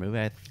another movie.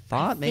 I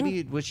thought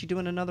maybe was she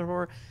doing another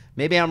horror?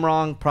 Maybe I'm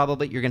wrong.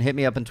 Probably you're gonna hit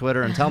me up on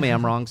Twitter and tell me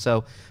I'm wrong.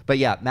 So, but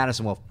yeah,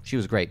 Madison Wolfe, she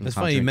was great. It's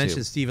funny you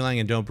mentioned Stephen Lang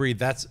and Don't Breathe.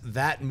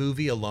 That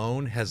movie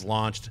alone has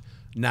launched.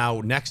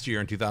 Now, next year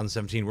in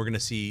 2017, we're going to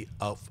see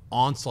an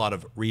onslaught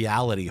of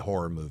reality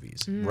horror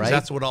movies. Right.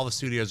 That's what all the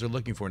studios are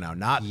looking for now.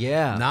 Not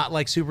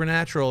like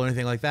Supernatural or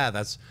anything like that.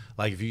 That's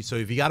like if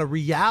you got a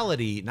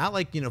reality, not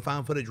like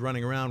found footage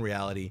running around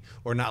reality,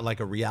 or not like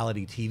a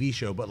reality TV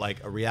show, but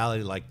like a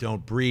reality like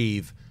Don't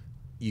Breathe.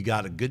 You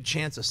got a good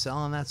chance of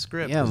selling that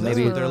script. Yeah, maybe that's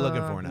what they're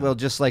looking for now. Well,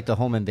 just like the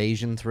home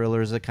invasion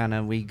thrillers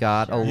that we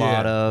got a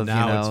lot of.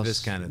 Now it's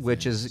this kind of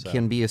which thing,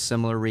 can be a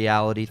similar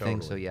reality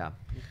thing. So yeah.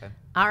 Okay.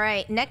 All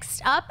right,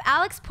 next up,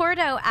 Alex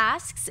Porto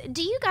asks,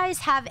 do you guys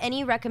have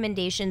any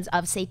recommendations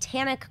of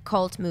satanic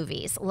cult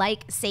movies,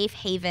 like Safe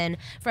Haven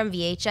from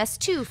VHS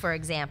 2, for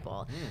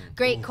example?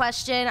 Great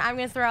question. I'm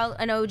going to throw out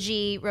an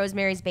OG,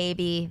 Rosemary's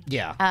Baby.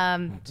 Yeah.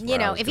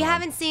 If you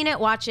haven't seen it,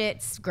 watch it.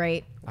 It's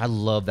great. I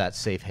love that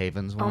Safe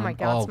Havens one. Oh my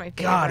God, it's my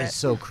favorite. God, it's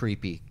so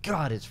creepy.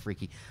 God, it's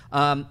freaky.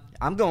 I'm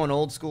going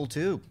old school,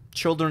 too.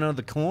 Children of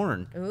the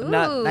Corn. Ooh.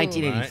 Not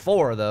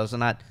 1984, though, so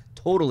not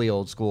totally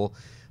old school.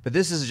 But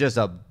this is just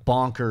a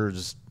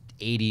bonkers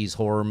 80s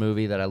horror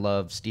movie that I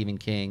love. Stephen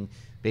King,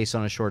 based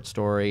on a short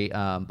story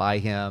by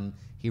him.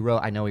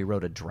 I know he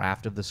wrote a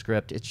draft of the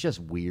script. It's just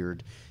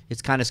weird.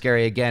 It's kind of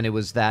scary. Again, it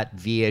was that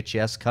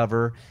VHS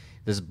cover,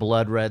 this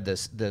blood red, the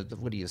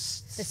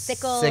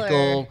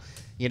sickle.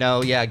 You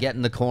know, yeah,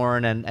 getting the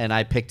corn, and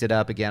I picked it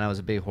up again. I was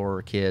a big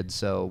horror kid,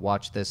 so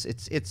watch this.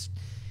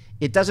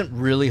 It doesn't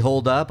really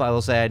hold up. I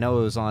will say, I know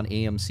it was on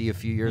AMC a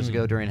few years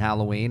ago during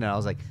Halloween, and I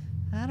was like,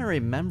 I don't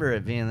remember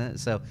it being that.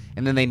 So,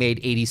 and then they made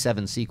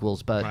 87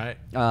 sequels, but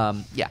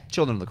yeah,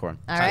 Children of the Corn.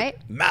 All right.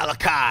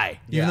 Malachi.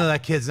 Even though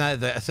that kid's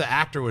not, the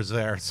actor was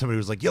there, somebody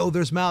was like, yo,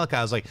 there's Malachi.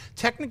 I was like,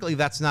 technically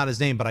that's not his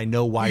name, but I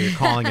know why you're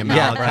calling him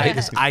Malachi.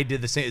 Because I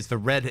did the same. It's the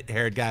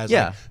red-haired guy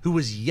like, who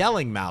was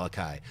yelling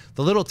Malachi.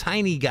 The little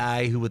tiny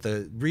guy who with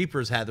the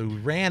Reapers had, who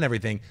ran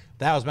everything,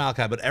 that was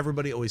Malachi, but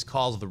everybody always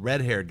calls the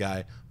red-haired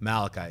guy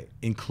Malachi,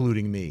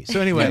 including me. So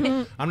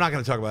anyway, I'm not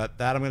going to talk about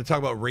that. I'm going to talk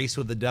about Race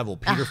with the Devil,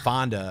 Peter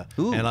Fonda.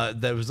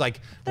 And that was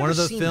like one of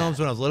those films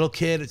when I was a little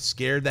kid. It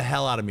scared the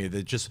hell out of me.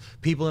 That just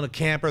people in a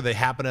camper, they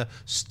happen to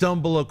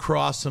stumble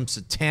across some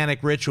satanic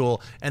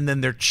ritual, and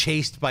then they're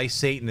chased by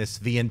Satanists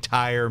the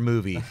entire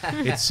movie.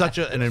 It's such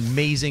an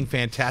amazing,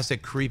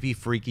 fantastic, creepy,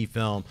 freaky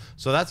film.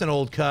 So that's an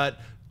old cut.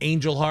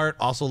 Angel Heart,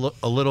 also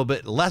a little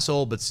bit less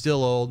old, but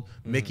still old.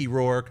 Mickey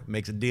Rourke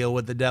makes a deal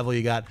with the devil.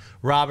 You got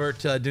Robert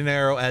De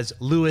Niro as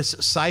Louis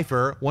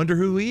Cypher. Wonder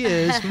who he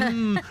is.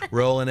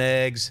 Rolling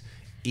eggs,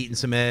 eating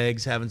some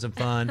eggs, having some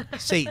fun.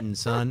 Satan,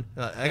 son.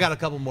 I got a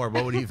couple more,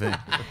 but what do you think?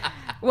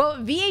 Well,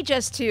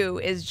 VHS 2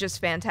 is just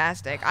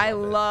fantastic. I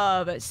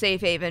love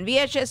Safe Haven.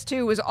 VHS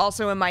 2 was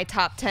also in my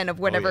top 10 of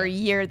whatever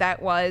year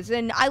that was,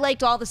 and I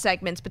liked all the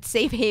segments, but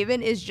Safe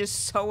Haven is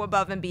just so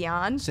above and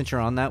beyond. Since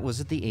you're on that,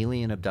 was it the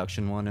alien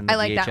abduction one in the I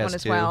like VHS that one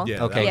as too? well.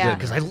 Yeah, okay, yeah. good,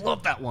 because I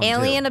love that one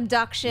Alien too.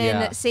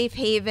 Abduction, Safe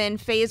Haven,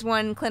 Phase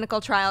 1 clinical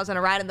trials, and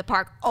a ride in the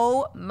park.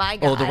 Oh my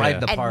God. Oh, the ride in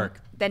the And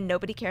park. Then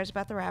nobody cares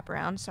about the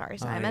wraparound. Sorry,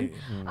 Simon.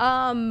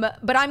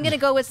 But I'm going to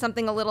go with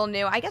something a little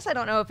new. I guess I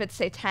don't know if it's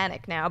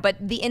satanic now, but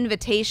The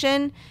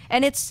Invitation.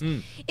 And it's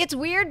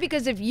weird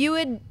because if you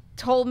had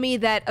told me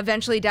that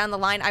eventually down the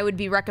line I would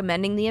be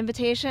recommending The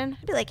Invitation,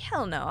 I'd be like,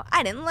 hell no,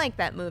 I didn't like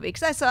that movie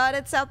because I saw it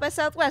at South by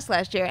Southwest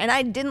last year and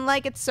I didn't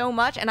like it so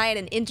much, and I had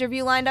an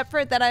interview lined up for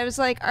it that I was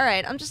like, all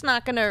right, I'm just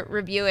not going to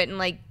review it and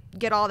like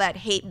get all that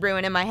hate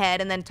brewing in my head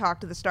and then talk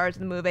to the stars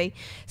of the movie.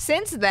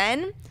 Since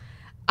then,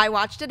 I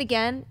watched it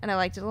again and I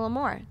liked it a little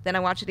more. Then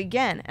I watched it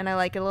again and I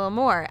like it a little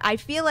more. I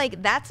feel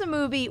like that's a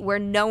movie where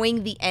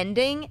knowing the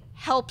ending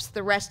helps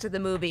the rest of the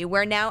movie,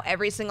 where now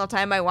every single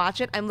time I watch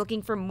it, I'm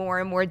looking for more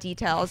and more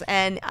details,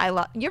 and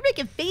you're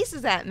making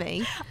faces at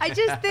me. I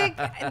just think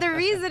the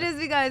reason is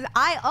because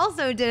I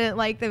also didn't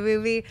like the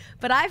movie,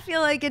 but I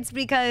feel like it's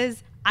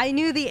because I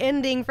knew the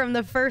ending from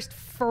the first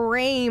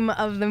frame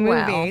of the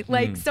movie.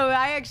 Wow. So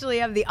I actually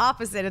have the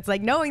opposite. It's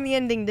like knowing the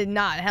ending did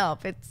not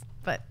help.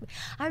 But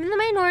I'm in the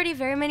minority.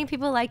 Very many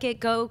people like it.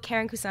 Go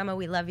Karen Kusama,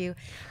 we love you.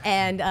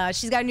 And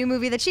she's got a new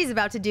movie that she's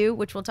about to do,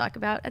 which we'll talk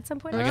about at some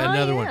point. I got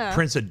another one,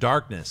 Prince of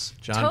Darkness,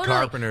 John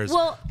Carpenter's,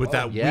 with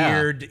that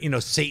weird,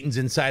 Satan's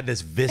inside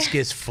this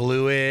viscous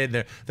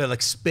fluid. They're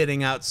like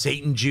spitting out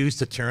Satan juice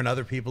to turn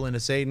other people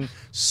into Satan.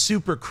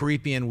 Super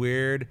creepy and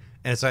weird.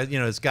 And it's like,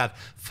 it's got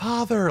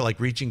Father like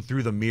reaching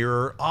through the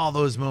mirror. All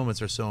those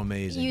moments are so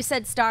amazing. You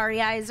said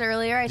Starry Eyes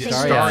earlier. I think it's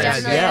Starry Eyes,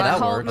 definitely yeah, a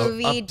cult works.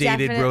 movie. Updated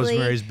Definitely,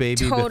 Rosemary's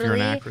Baby, if you're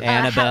an actress.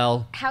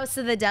 Annabelle. House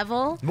of the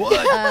Devil.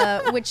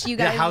 What? Which you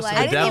guys House of like. the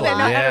I didn't Devil, even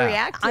know how to yeah.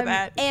 react to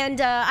that.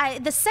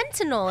 And The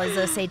Sentinel is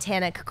a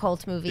satanic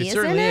cult movie, It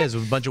certainly is,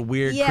 with a bunch of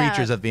weird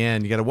creatures at the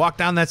end. You got to walk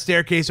down that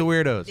staircase of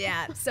weirdos.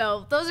 Yeah,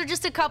 so those are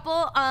just a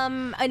couple.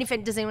 And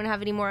does anyone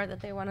have any more that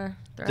they want to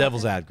throw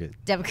Devil's out Advocate.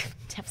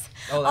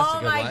 Oh, that's a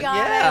good my one. God,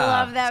 Yeah. I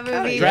love that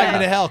movie. Drag Me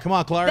to Hell. Come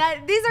on, Clark.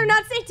 These are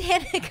not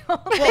satanic.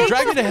 Well,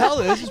 Drag Me to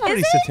Hell is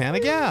pretty Is it?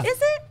 satanic, yeah. Is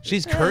it?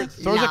 She's throws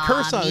a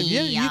curse on.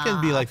 Yeah, you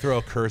can be like throw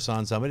a curse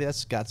on somebody.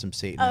 That's got some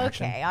Satan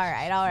action. Okay, all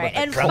right.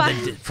 And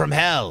From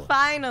hell.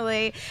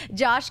 finally,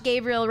 Josh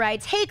Gabriel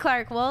writes, "Hey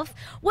Clarke Wolfe,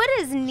 what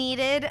is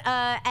needed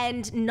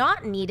and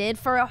not needed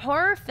for a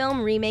horror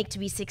film remake to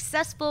be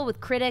successful with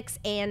critics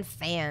and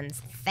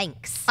fans?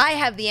 Thanks." I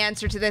have the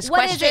answer to this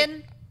What is question.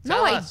 it? No,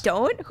 Tell I us.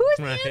 don't. Who has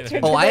the Right. answer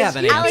to Oh, I this? have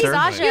an You- answer.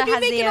 Sasha You'd be has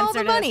the making all answer the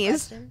to this monies.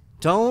 question.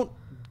 Don't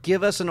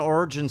give us an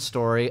origin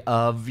story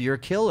of your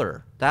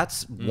killer.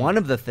 That's one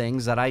of the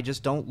things that I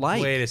just don't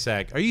like. Wait a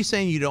sec. Are you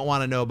saying you don't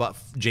want to know about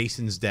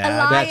Jason's dad?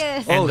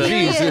 Elias. Oh, Elias.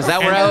 geez, is that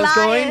where I was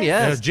going? Elias.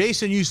 Yes.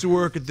 Jason used to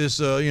work at this,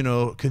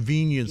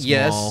 convenience mall.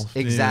 Yes,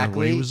 exactly.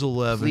 When he was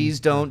 11. Please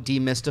don't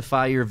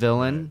demystify your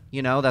villain.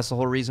 That's the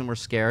whole reason we're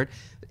scared.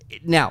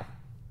 Now,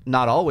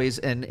 not always,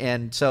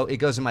 and so it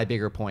goes to my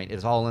bigger point.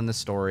 It's all in the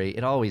story.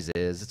 It always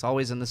is. It's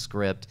always in the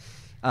script.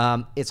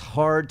 It's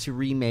hard to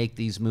remake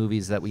these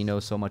movies that we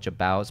know so much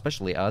about,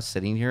 especially us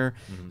sitting here,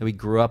 that we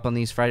grew up on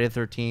these Friday the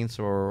 13th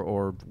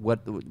or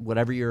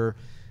whatever your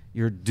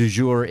du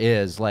jour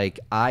is.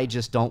 Like, I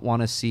just don't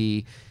want to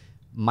see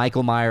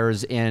Michael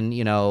Myers in,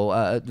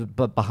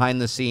 but behind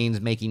the scenes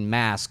making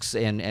masks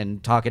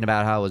and talking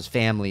about how his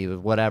family,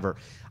 whatever.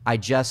 I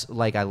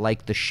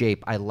like the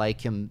shape. I like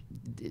him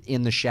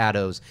in the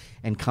shadows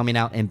and coming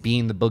out and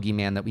being the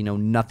boogeyman that we know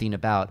nothing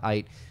about.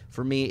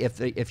 for me,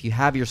 if you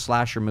have your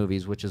slasher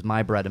movies, which is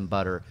my bread and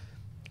butter,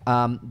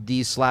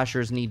 these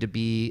slashers need to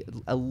be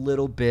a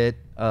little bit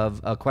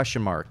of a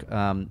question mark.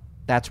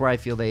 That's where I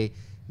feel they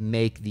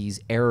make these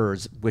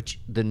errors, which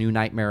the new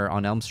Nightmare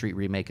on Elm Street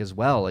remake as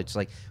well. It's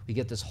like we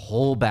get this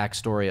whole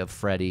backstory of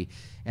Freddy,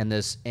 and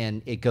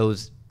it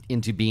goes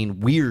into being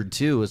weird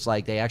too. It's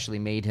like they actually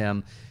made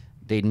him.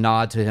 They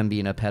nod to him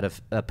being a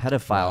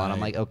pedophile, right. And I'm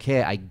like,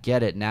 okay, I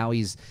get it. Now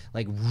he's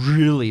like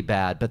really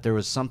bad, but there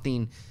was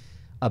something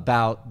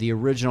about the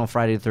original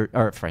Friday the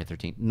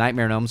 13th,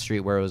 Nightmare on Elm Street,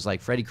 where it was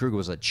like Freddy Krueger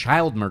was a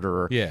child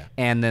murderer,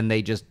 and then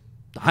they just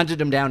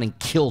hunted him down and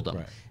killed him.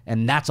 Right.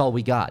 And that's all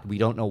we got. We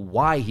don't know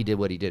why he did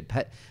what he did.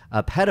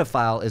 A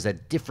pedophile is a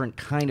different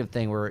kind of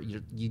thing where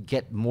you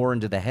get more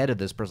into the head of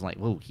this person, like,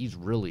 whoa, he's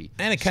really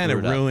And it kind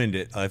of ruined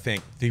it, I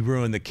think. They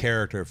ruined the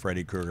character of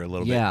Freddy Krueger a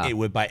little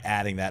bit by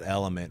adding that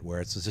element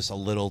where it's just a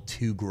little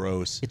too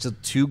gross. It's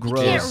too gross.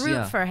 You can't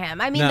root for him.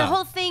 I mean, the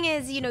whole thing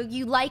is,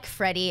 you like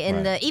Freddy,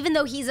 even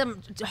though he's a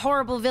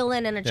horrible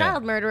villain and a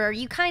child murderer,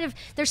 you kind of,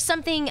 there's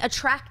something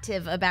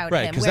attractive about him.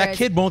 Right, because that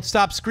kid won't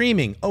stop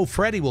screing, oh,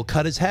 Freddy will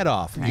cut his head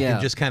off. You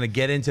can just kind of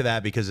get into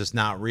that because it's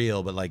not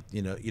real, but like,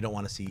 you don't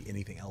want to see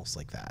anything else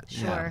like that.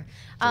 Sure.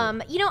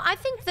 I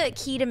think the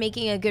key to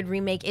making a good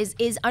remake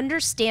is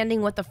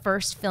understanding what the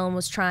first film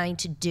was trying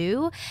to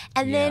do,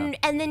 and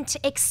then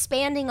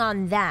expanding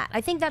on that.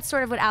 I think that's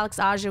sort of what Alex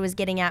Aja was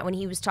getting at when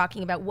he was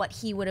talking about what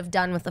he would have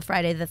done with the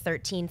Friday the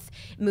 13th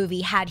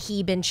movie had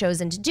he been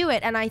chosen to do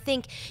it. And I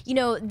think,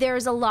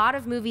 there's a lot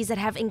of movies that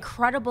have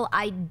incredible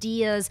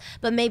ideas,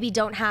 but maybe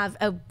don't have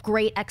a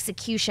great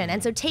execution.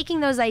 And so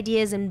taking those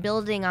ideas and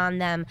building on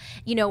them,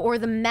 or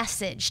the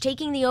message,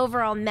 taking the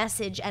overall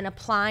message and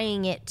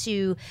applying it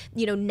to,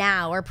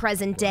 now or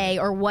present day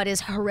or what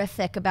is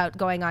horrific about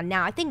going on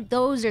now. I think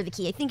those are the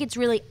key. I think it's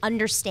really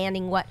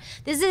understanding what,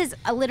 this is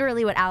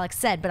literally what Alex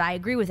said, but I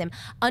agree with him.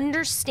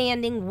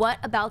 Understanding what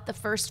about the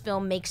first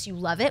film makes you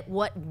love it,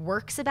 what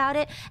works about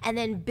it, and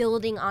then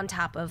building on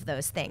top of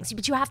those things.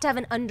 But you have to have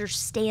an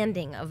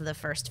understanding of the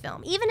first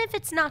film, even if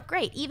it's not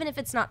great, even if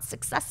it's not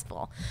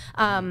successful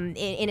in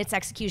its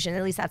execution.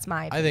 At least that's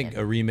my opinion. I think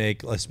a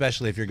remake,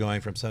 especially if you're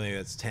going from something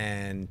that's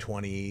 10,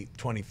 20,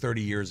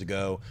 30 years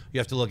ago, you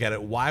have to look at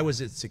it. Why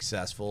was it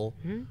successful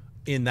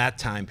in that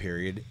time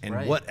period?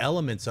 And what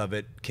elements of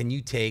it can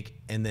you take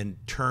and then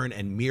turn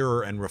and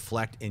mirror and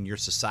reflect in your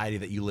society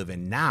that you live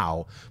in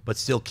now, but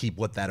still keep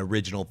what that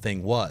original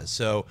thing was?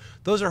 So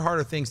those are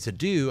harder things to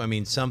do. I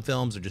mean, some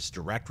films are just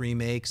direct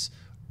remakes,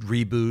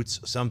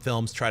 reboots. Some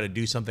films try to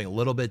do something a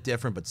little bit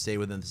different, but stay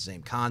within the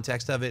same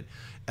context of it.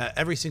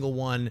 Every single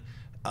one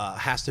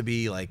has to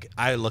be like,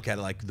 I look at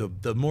it like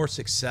the more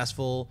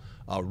successful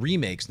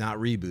remakes, not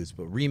reboots,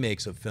 but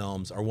remakes of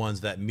films are ones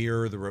that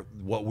mirror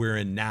what we're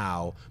in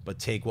now, but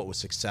take what was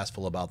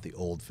successful about the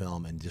old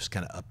film and just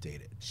kind of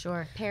update it.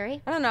 Sure.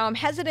 Perry? I don't know. I'm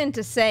hesitant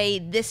to say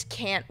this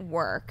can't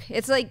work.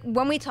 It's like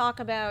when we talk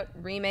about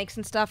remakes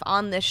and stuff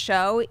on this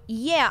show,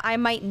 I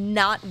might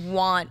not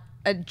want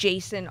a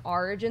Jason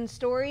origin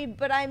story,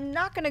 but I'm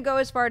not going to go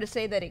as far to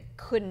say that it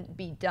couldn't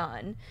be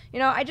done.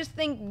 I just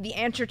think the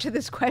answer to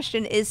this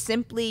question is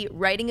simply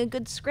writing a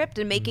good script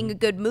and making a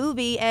good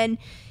movie, and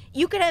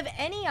you could have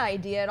any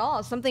idea at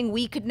all, something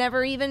we could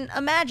never even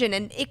imagine,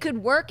 and it could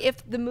work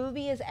if the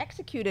movie is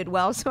executed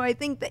well. So I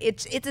think that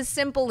it's as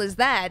simple as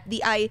that.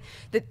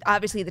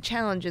 Obviously the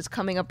challenge is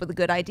coming up with a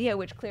good idea,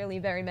 which clearly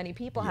very many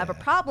people have a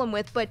problem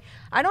with, but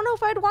I don't know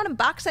if I'd want to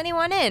box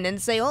anyone in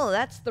and say, oh,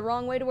 that's the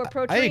wrong way to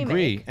approach a remake. I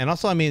agree. And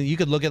also, I mean, you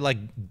could look at like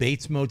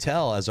Bates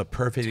Motel as a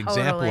perfect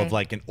example of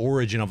like an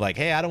origin of like,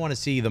 hey, I don't want to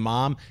see the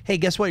mom. Hey,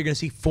 guess what? You're going to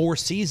see 4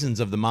 seasons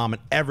of the mom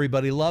and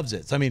everybody loves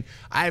it. So, I mean,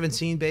 I haven't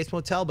seen Bates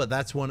Motel, but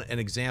that's an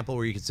example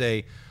where you could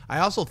say, I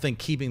also think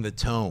keeping the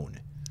tone,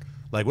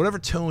 like whatever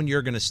tone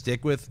you're going to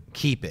stick with,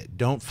 keep it.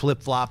 Don't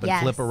flip flop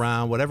and flip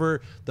around.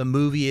 Whatever the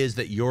movie is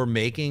that you're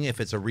making, if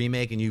it's a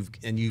remake and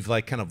you've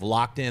like kind of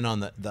locked in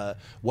on the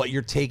what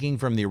you're taking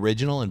from the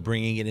original and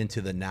bringing it into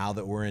the now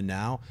that we're in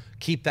now,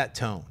 keep that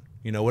tone.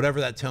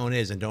 Whatever that tone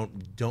is, and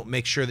don't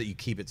make sure that you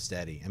keep it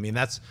steady. I mean,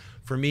 that's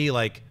for me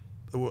like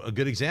a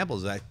good example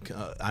is that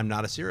I'm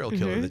Not a Serial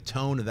Killer. The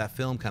tone of that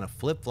film kind of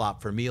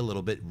flip-flopped for me a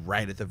little bit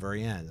right at the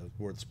very end.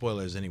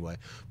 Spoilers anyway.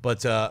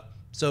 But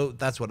so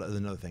that's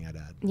another thing I'd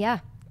add. Yeah.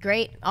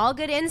 Great. All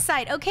good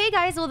insight. Okay,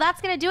 guys. Well,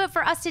 that's going to do it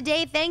for us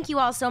today. Thank you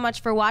all so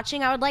much for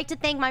watching. I would like to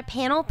thank my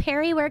panel.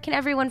 Perri, where can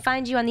everyone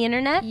find you on the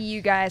internet? You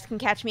guys can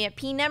catch me at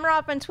P.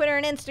 Nemiroff on Twitter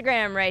and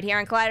Instagram, right here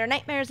on Collider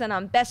Nightmares and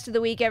on Best of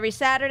the Week every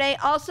Saturday.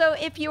 Also,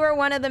 if you are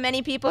one of the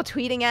many people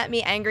tweeting at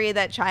me angry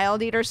that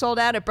Child Eater sold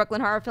out at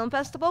Brooklyn Horror Film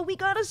Festival, we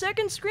got a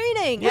second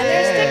screening, and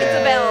there's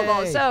tickets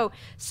available. So,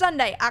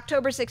 Sunday,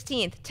 October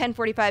 16th,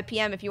 10:45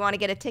 p.m. If you want to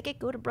get a ticket,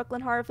 go to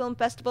Brooklyn Horror Film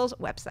Festival's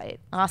website.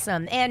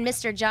 Awesome. And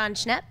Mr. John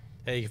Schnepp?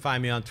 Hey, you can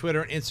find me on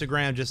Twitter and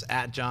Instagram, just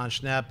at John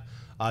Schnepp.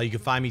 You can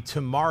find me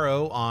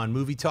tomorrow on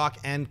Movie Talk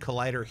and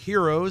Collider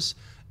Heroes.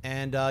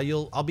 And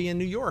I'll be in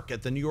New York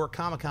at the New York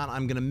Comic Con.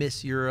 I'm going to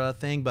miss your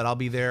thing, but I'll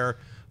be there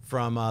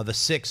from the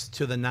 6th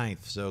to the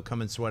 9th. So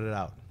come and sweat it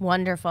out.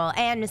 Wonderful.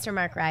 And Mr.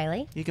 Mark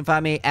Reilly. You can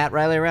find me at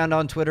Reilly Around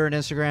on Twitter and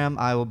Instagram.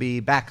 I will be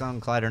back on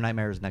Collider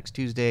Nightmares next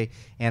Tuesday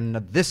and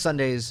this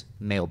Sunday's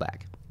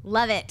Mailbag.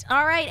 Love it.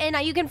 All right, and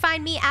you can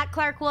find me at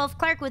Clarke Wolfe,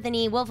 Clarke with an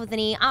E, Wolf with an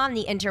E, on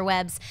the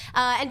interwebs.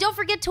 And don't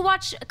forget to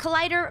watch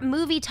Collider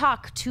Movie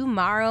Talk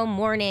tomorrow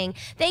morning.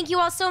 Thank you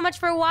all so much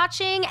for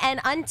watching,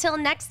 and until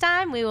next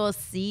time, we will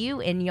see you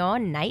in your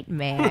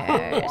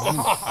nightmares. Hey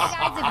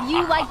guys, if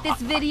you like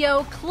this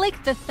video,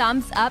 click the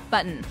thumbs up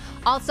button.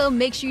 Also,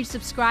 make sure you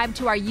subscribe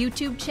to our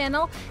YouTube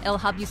channel. It'll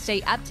help you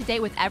stay up to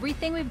date with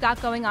everything we've got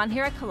going on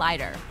here at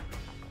Collider.